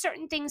put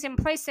certain things in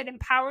place that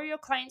empower your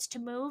clients to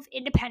move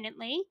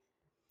independently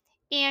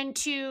and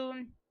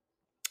to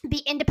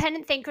be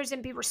independent thinkers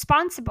and be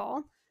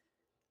responsible,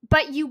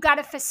 but you got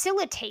to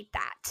facilitate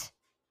that.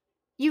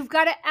 You've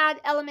got to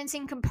add elements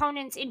and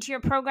components into your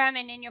program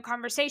and in your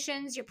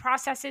conversations, your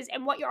processes,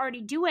 and what you're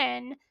already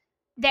doing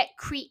that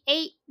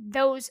create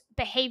those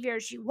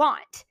behaviors you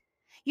want.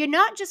 You're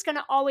not just going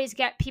to always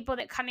get people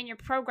that come in your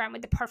program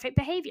with the perfect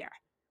behavior,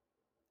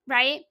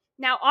 right?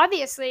 Now,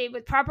 obviously,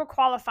 with proper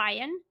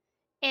qualifying,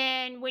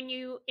 and when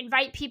you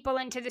invite people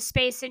into the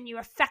space and you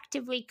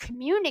effectively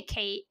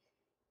communicate,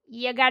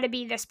 you got to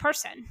be this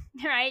person,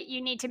 right?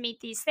 You need to meet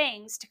these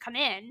things to come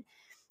in.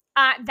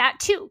 That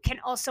too can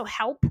also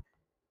help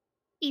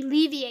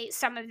alleviate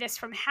some of this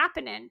from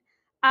happening.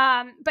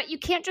 But you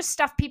can't just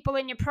stuff people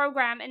in your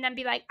program and then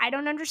be like, I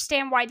don't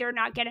understand why they're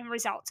not getting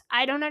results.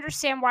 I don't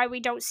understand why we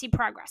don't see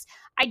progress.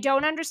 I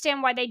don't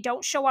understand why they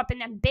don't show up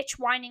and then bitch,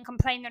 whine, and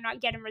complain they're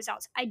not getting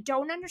results. I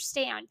don't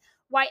understand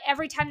why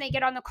every time they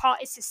get on the call,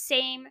 it's the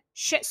same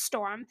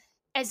shitstorm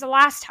as the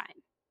last time.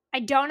 I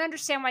don't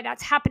understand why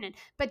that's happening.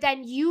 But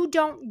then you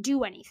don't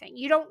do anything.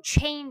 You don't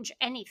change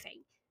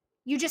anything.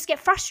 You just get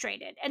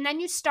frustrated. And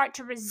then you start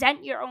to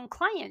resent your own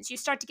clients. You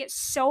start to get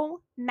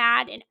so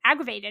mad and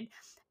aggravated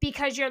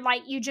because you're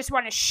like, you just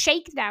want to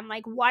shake them.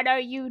 Like, what are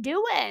you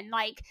doing?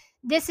 Like,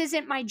 this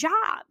isn't my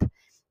job.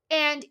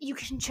 And you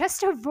can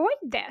just avoid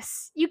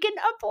this. You can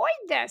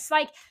avoid this.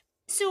 Like,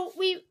 so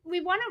we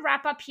want to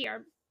wrap up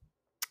here.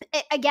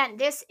 Again,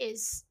 there's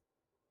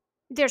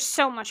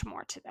so much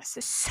more to this.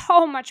 There's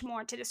so much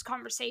more to this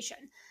conversation.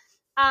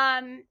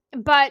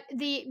 But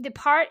the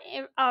part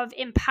of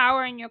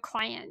empowering your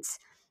clients,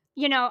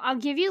 I'll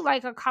give you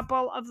like a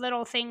couple of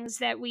little things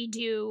that we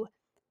do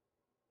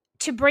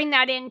to bring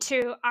that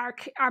into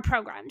our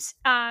programs.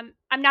 I'm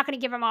not going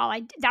to give them all.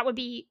 That would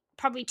be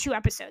probably 2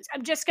 episodes.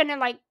 I'm just going to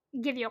like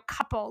give you a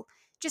couple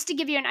just to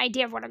give you an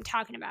idea of what I'm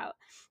talking about.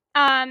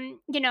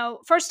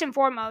 First and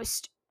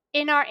foremost,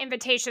 in our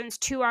invitations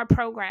to our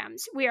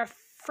programs, we are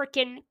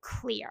freaking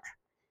clear.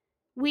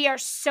 We are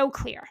so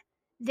clear.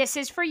 This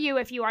is for you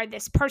if you are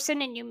this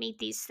person and you meet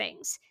these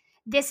things.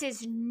 This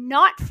is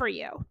not for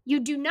you. You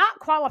do not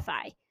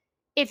qualify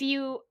if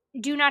you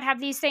do not have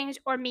these things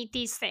or meet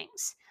these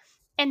things.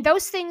 And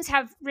those things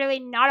have really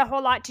not a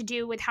whole lot to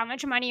do with how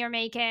much money you're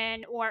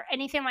making or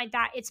anything like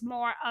that. It's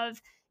more of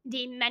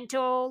the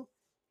mental,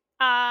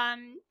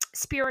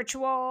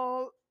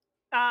 spiritual,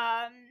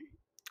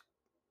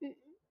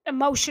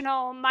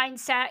 emotional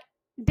mindset,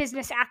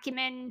 business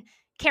acumen,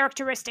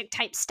 characteristic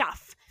type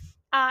stuff.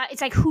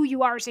 It's like who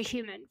you are as a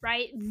human,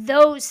 right?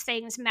 Those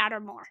things matter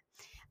more.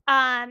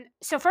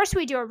 So first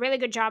we do a really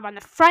good job on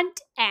the front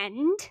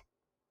end.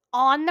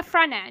 On the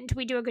front end,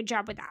 we do a good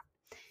job with that.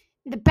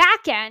 The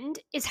back end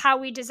is how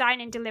we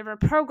design and deliver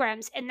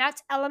programs, and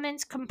that's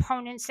elements,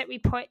 components that we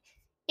put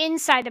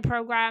inside the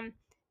program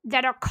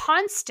that are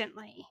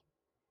constantly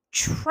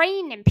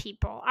training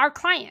people, our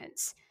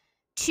clients,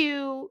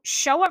 to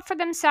show up for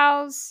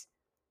themselves,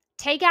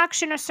 take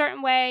action a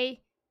certain way,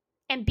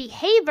 and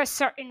behave a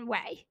certain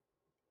way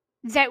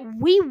that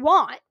we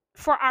want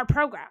for our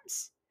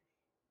programs,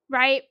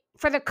 right?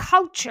 For the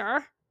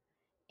culture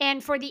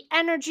and for the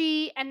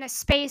energy and the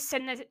space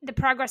and the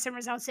progress and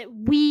results that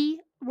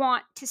we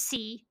want to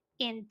see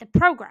in the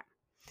program.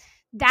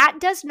 That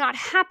does not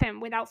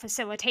happen without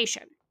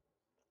facilitation.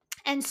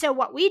 And so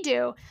what we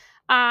do,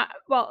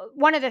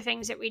 one of the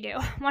things that we do,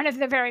 one of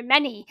the very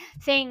many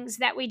things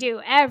that we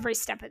do every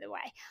step of the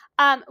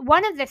way,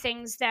 one of the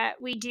things that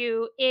we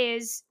do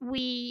is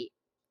we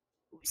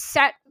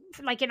set,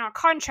 like in our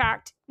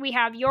contract, we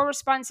have your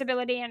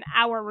responsibility and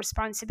our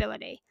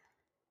responsibility,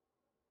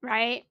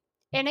 right?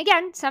 And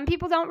again, some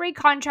people don't read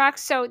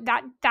contracts, so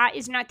that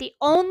is not the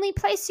only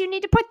place you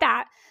need to put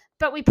that,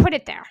 but we put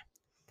it there.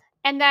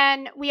 And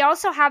then we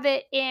also have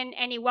it in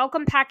any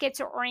welcome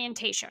packets or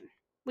orientation.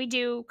 We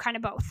do kind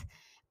of both.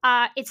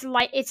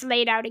 It's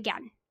laid out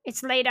again.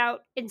 It's laid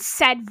out and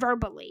said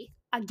verbally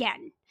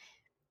again.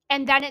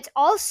 And then it's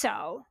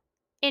also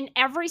in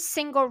every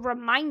single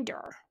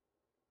reminder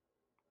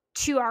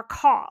to our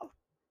call.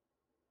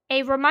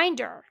 A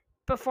reminder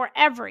before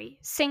every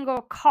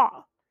single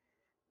call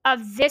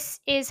of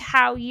this is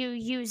how you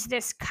use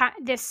this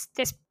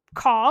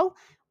call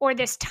or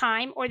this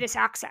time or this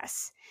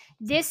access.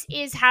 This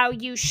is how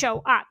you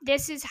show up.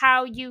 This is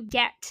how you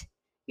get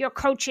your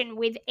coaching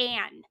with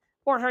Anne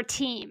or her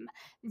team.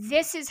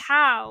 This is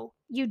how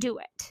you do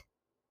it.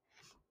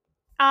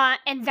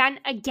 And then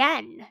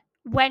again,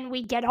 when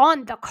we get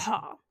on the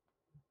call,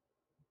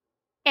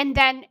 and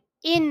then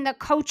in the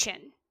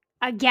coaching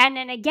again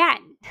and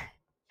again.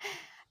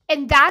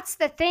 And that's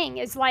the thing,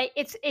 is like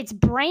it's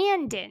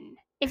branding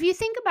If you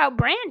think about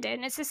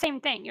Brandon, it's the same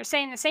thing. You're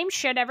saying the same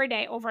shit every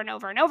day over and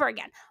over and over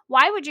again.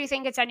 Why would you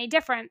think it's any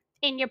different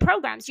in your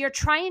programs? You're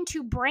trying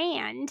to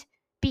brand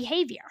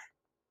behavior.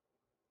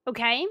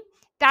 Okay?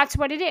 That's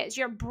what it is.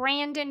 You're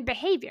branding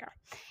behavior.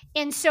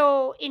 And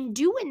so in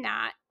doing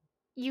that,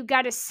 you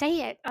got to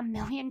say it a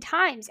million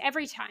times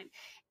every time.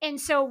 And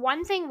so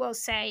one thing we'll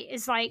say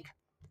is like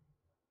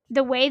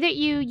the way that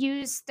you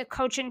use the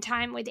coaching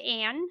time with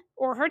Anne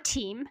or her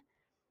team,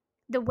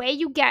 the way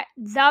you get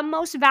the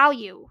most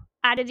value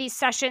out of these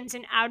sessions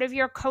and out of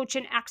your coach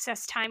and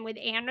access time with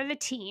Anne or the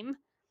team,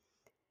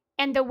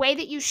 and the way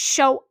that you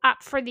show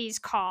up for these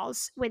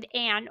calls with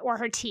Anne or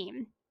her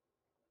team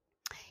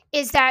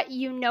is that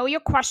you know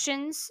your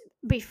questions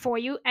before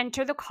you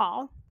enter the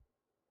call.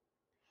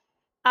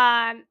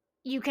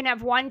 You can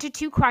have 1 to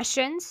 2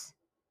 questions,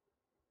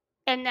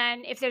 and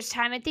then if there's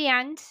time at the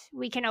end,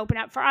 we can open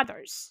up for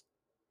others.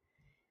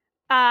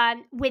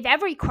 With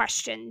every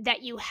question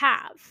that you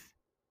have,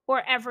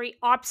 or every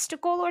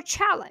obstacle or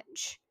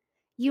challenge,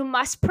 you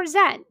must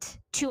present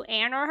to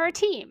Anne or her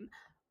team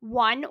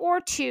 1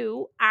 or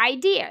 2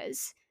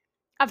 ideas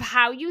of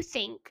how you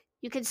think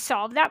you can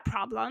solve that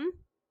problem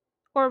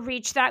or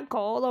reach that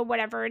goal or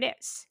whatever it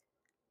is.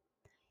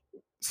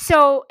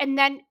 So, and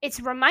then it's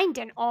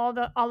reminding all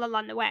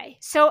along the way.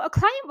 So a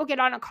client will get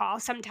on a call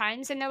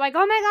sometimes and they're like,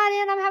 oh my God,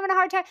 Anne, I'm having a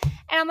hard time.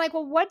 And I'm like,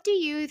 well, what do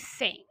you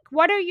think?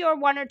 What are your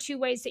 1 or 2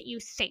 ways that you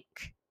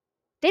think?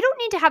 They don't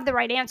need to have the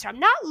right answer. I'm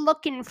not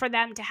looking for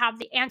them to have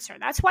the answer.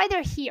 That's why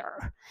they're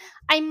here.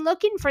 I'm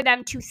looking for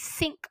them to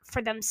think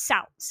for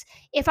themselves.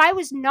 If I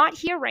was not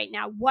here right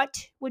now, what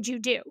would you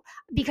do?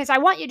 Because I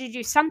want you to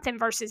do something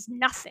versus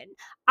nothing.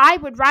 I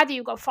would rather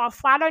you go fall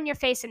flat on your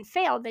face and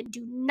fail than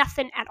do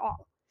nothing at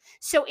all.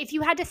 So if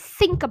you had to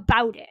think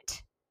about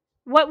it,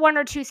 what 1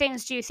 or 2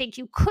 things do you think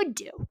you could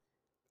do?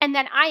 And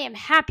then I am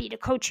happy to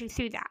coach you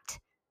through that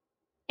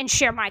and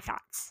share my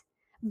thoughts.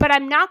 But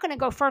I'm not going to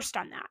go first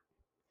on that,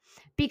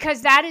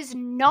 because that is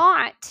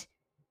not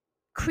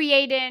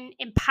creating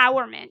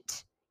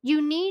empowerment.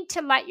 You need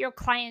to let your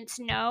clients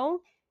know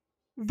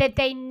that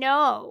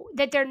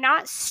they're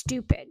not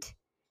stupid,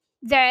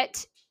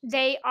 that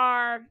they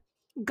are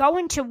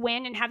going to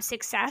win and have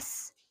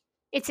success.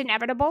 It's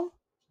inevitable,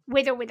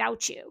 with or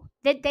without you,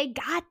 that they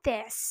got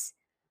this.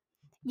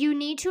 You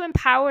need to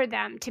empower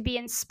them to be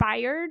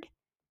inspired,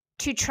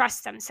 to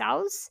trust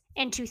themselves,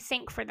 and to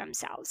think for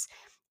themselves.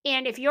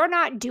 And if you're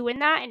not doing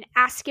that and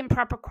asking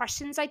proper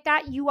questions like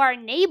that, you are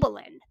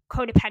enabling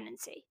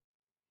codependency.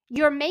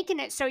 You're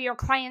making it so your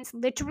clients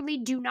literally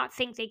do not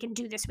think they can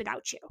do this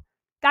without you.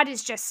 That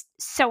is just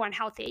so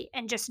unhealthy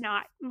and just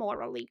not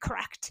morally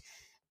correct.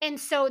 And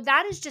so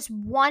that is just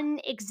one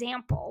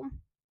example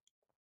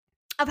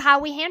of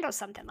how we handle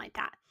something like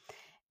that.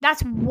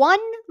 That's one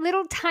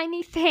little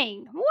tiny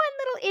thing, one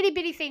little itty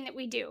bitty thing that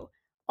we do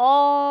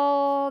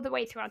all the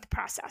way throughout the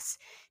process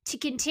to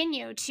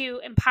continue to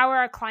empower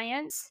our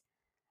clients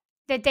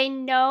that they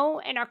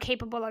know and are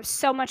capable of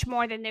so much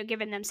more than they're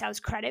giving themselves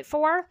credit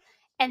for.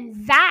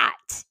 And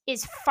that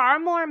is far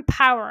more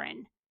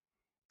empowering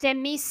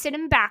than me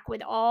sitting back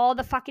with all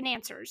the fucking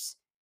answers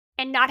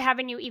and not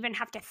having you even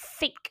have to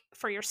think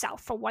for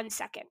yourself for 1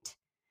 second.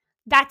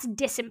 That's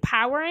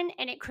disempowering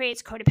and it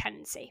creates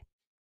codependency.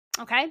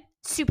 Okay?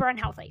 Super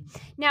unhealthy.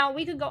 Now,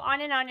 we could go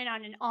on and on and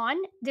on and on.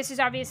 This is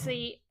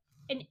obviously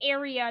an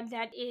area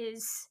that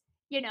is,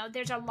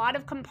 there's a lot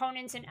of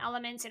components and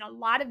elements and a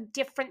lot of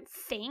different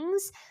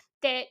things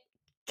that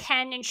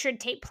can and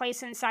should take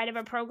place inside of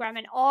a program,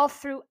 and all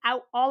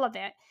throughout all of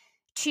it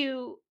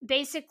to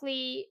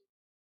basically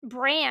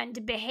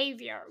brand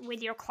behavior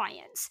with your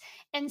clients.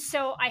 And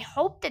so I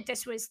hope that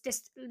this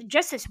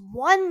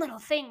one little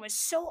thing was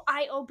so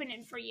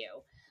eye-opening for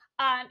you.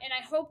 And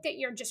I hope that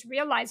you're just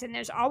realizing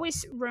there's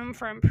always room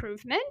for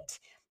improvement,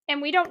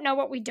 and we don't know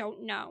what we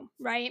don't know,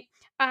 right?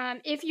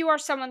 If you are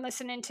someone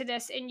listening to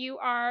this and you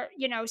are,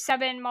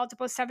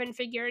 multiple 7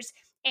 figures,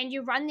 and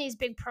you run these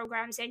big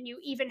programs, and you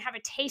even have a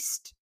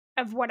taste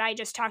of what I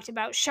just talked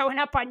about showing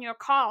up on your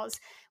calls,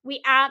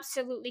 we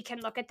absolutely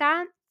can look at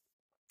that.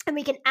 And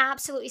we can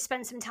absolutely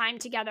spend some time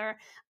together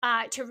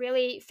to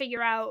really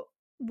figure out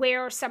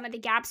where some of the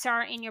gaps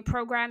are in your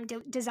program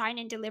design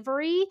and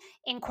delivery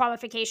and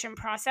qualification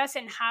process,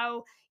 and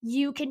how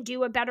you can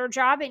do a better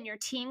job, and your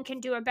team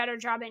can do a better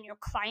job, and your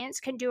clients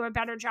can do a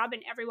better job,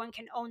 and everyone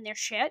can own their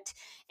shit,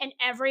 and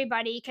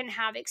everybody can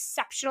have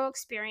exceptional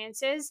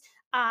experiences.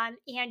 And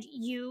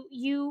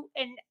you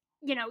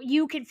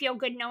can feel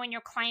good knowing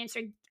your clients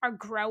are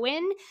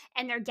growing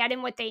and they're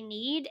getting what they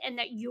need, and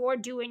that you're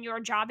doing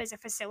your job as a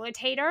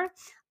facilitator.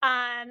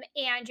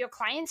 And your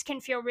clients can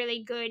feel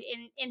really good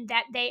in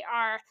that they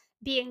are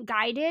being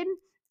guided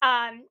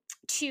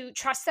to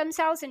trust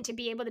themselves and to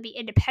be able to be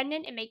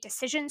independent and make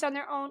decisions on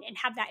their own and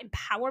have that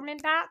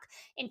empowerment back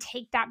and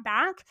take that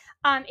back.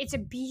 It's a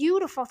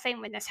beautiful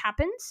thing when this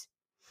happens.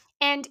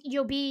 And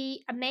you'll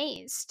be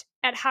amazed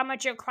at how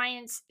much your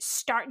clients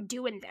start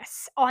doing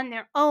this on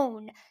their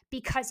own,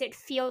 because it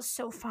feels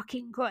so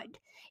fucking good.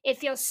 It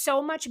feels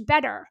so much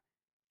better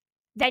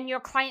than your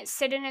client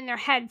sitting in their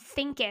head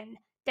thinking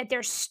that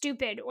they're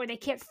stupid or they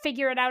can't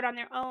figure it out on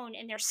their own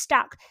and they're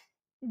stuck,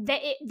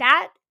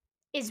 that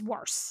is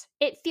worse.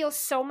 It feels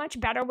so much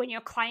better when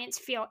your clients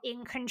feel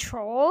in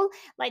control,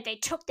 like they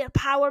took their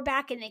power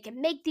back and they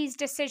can make these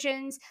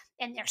decisions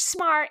and they're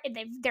smart and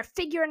they're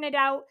figuring it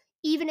out.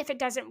 Even if it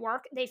doesn't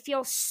work, they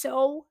feel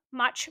so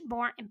much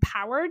more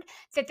empowered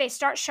that they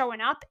start showing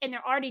up and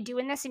they're already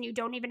doing this and you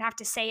don't even have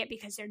to say it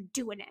because they're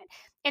doing it.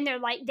 And they're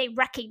like, they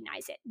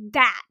recognize it.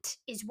 That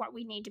is what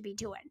we need to be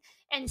doing.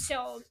 And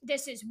so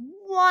this is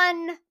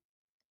one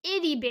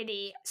itty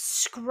bitty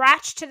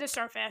scratch to the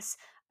surface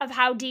of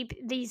how deep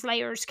these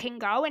layers can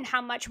go and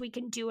how much we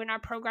can do in our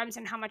programs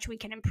and how much we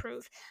can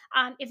improve.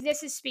 If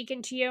this is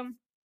speaking to you,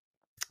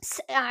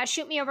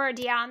 shoot me over a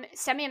DM,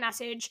 send me a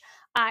message,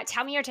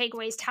 tell me your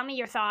takeaways, tell me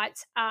your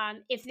thoughts.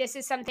 If this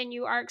is something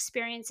you are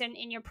experiencing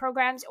in your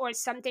programs or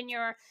it's something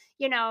you're,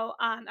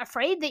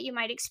 afraid that you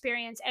might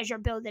experience as you're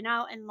building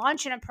out and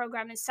launching a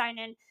program and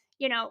signing,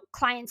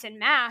 clients in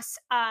mass,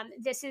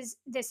 this is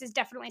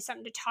definitely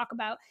something to talk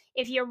about.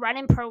 If you're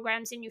running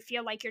programs and you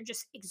feel like you're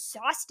just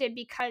exhausted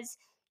because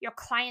your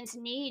clients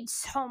need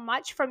so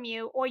much from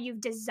you, or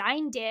you've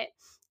designed it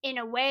in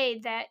a way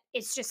that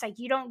it's just like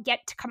you don't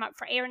get to come up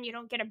for air and you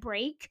don't get a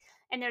break,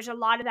 and there's a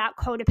lot of that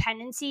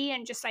codependency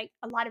and just like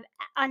a lot of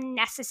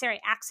unnecessary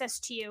access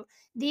to you.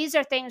 These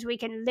are things we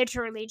can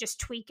literally just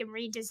tweak and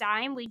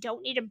redesign. We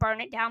don't need to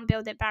burn it down,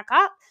 build it back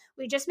up.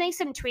 We just make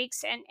some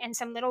tweaks and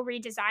some little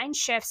redesign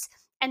shifts,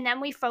 and then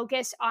we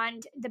focus on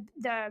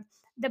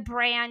the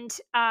brand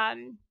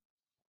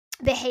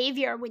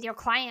behavior with your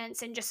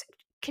clients and just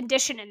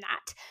conditioning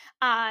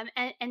that,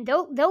 and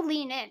they'll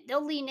lean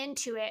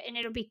into it, and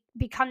it'll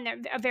become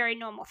a very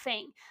normal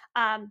thing.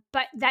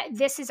 But that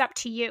this is up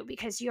to you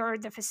because you're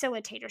the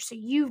facilitator, so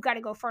you've got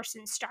to go first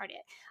and start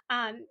it.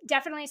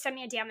 Definitely send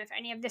me a DM if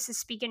any of this is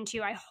speaking to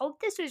you. I hope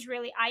this was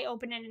really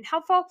eye-opening and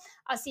helpful.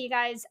 I'll see you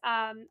guys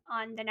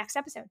on the next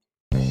episode.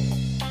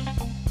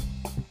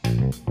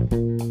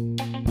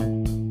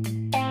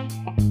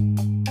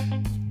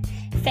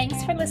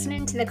 Thanks for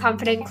listening to the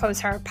Confident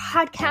Closer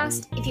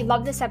podcast. If you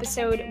love this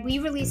episode, we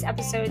release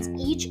episodes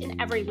each and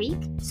every week,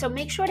 so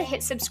make sure to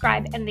hit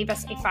subscribe and leave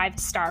us a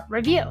 5-star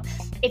review.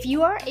 If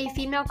you are a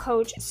female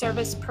coach,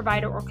 service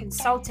provider, or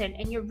consultant,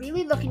 and you're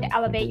really looking to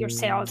elevate your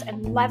sales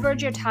and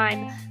leverage your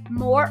time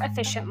more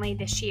efficiently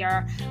this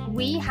year,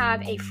 we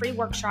have a free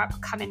workshop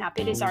coming up.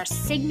 It is our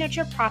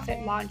signature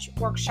profit launch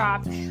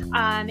workshop,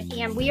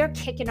 and we are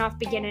kicking off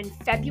beginning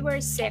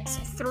February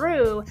 6th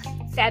through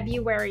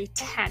February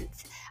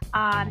 10th.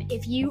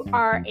 If you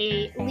are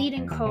a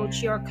leading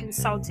coach, you're a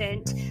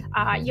consultant,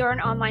 you're an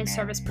online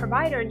service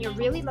provider, and you're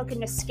really looking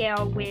to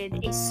scale with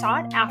a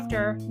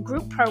sought-after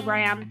group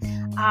program,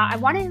 I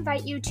want to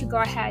invite you to go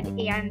ahead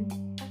and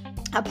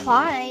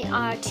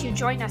apply to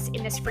join us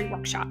in this free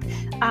workshop.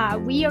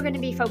 We are going to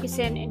be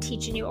focusing and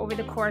teaching you over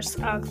the course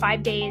of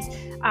 5 days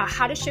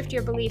how to shift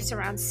your beliefs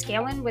around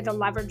scaling with a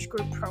leverage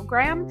group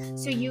program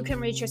so you can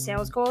reach your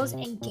sales goals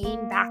and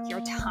gain back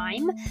your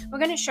time. We're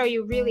going to show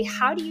you really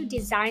how do you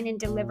design and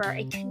deliver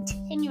a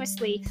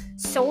continuously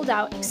sold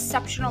out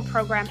exceptional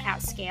program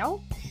at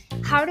scale.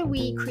 How do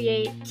we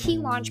create key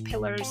launch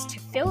pillars to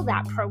fill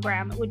that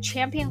program with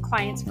champion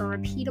clients for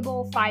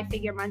repeatable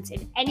 5-figure months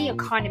in any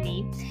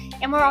economy?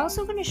 And we're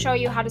also going to show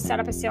you how to set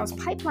up a sales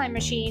pipeline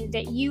machine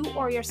that you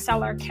or your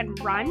seller can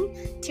run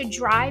to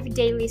drive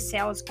daily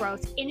sales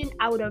growth in and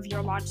out of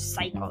your launch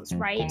cycles,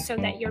 right? So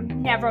that you're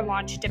never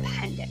launch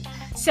dependent.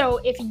 So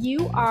if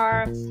you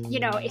are,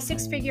 a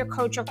 6-figure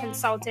coach or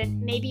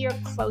consultant, maybe you're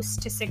close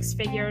to 6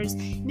 figures,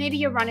 maybe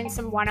you're running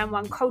some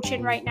one-on-one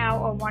coaching right now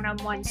or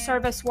one-on-one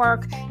service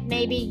work,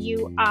 maybe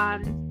you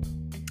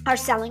are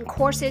selling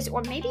courses,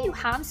 or maybe you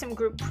have some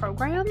group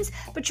programs,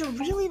 but you're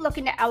really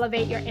looking to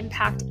elevate your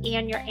impact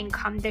and your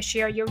income this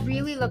year. You're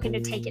really looking to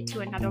take it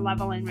to another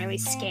level and really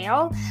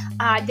scale.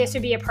 This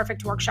would be a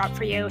perfect workshop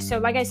for you. So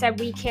like I said,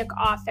 we kick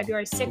off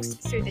February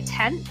 6th through the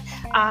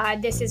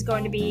 10th. This is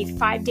going to be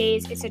 5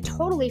 days. It's a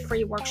totally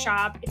free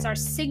workshop. It's our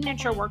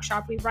signature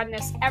workshop. We run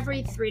this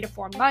every 3 to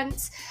 4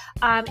 months.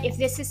 If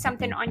this is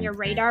something on your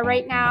radar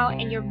right now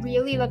and you're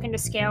really looking to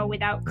scale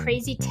without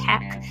crazy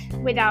tech,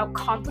 without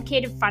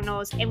complicated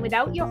funnels, and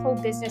without your whole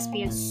business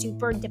being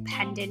super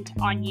dependent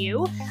on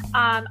you,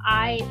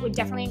 I would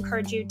definitely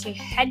encourage you to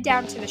head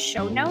down to the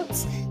show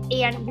notes,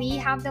 and we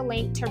have the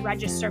link to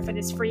register for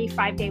this free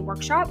 5-day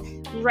workshop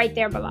right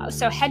there below.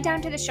 So head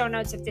down to the show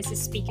notes if this is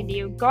speaking to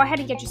you. Go ahead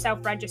and get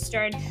yourself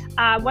registered.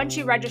 Once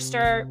you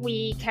register,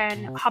 we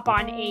can hop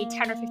on a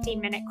 10 or 15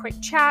 minute quick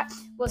chat.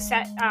 We'll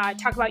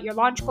talk about your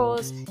launch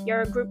goals,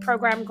 your group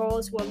program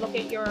goals. We'll look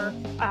at your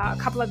a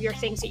couple of your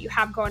things that you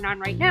have going on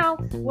right now.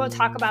 We'll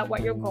talk about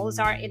what your goals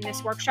are in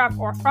this workshop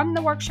or from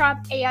the workshop,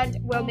 and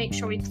we'll make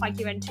sure we plug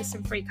you into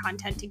some free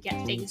content to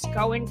get things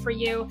going for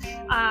you.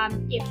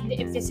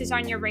 If this is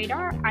on your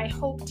radar, I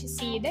hope to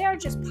see you there.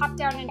 Just pop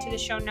down into the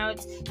show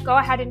notes, go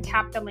ahead and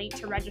tap the link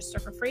to register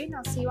for free, and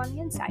I'll see you on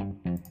the inside.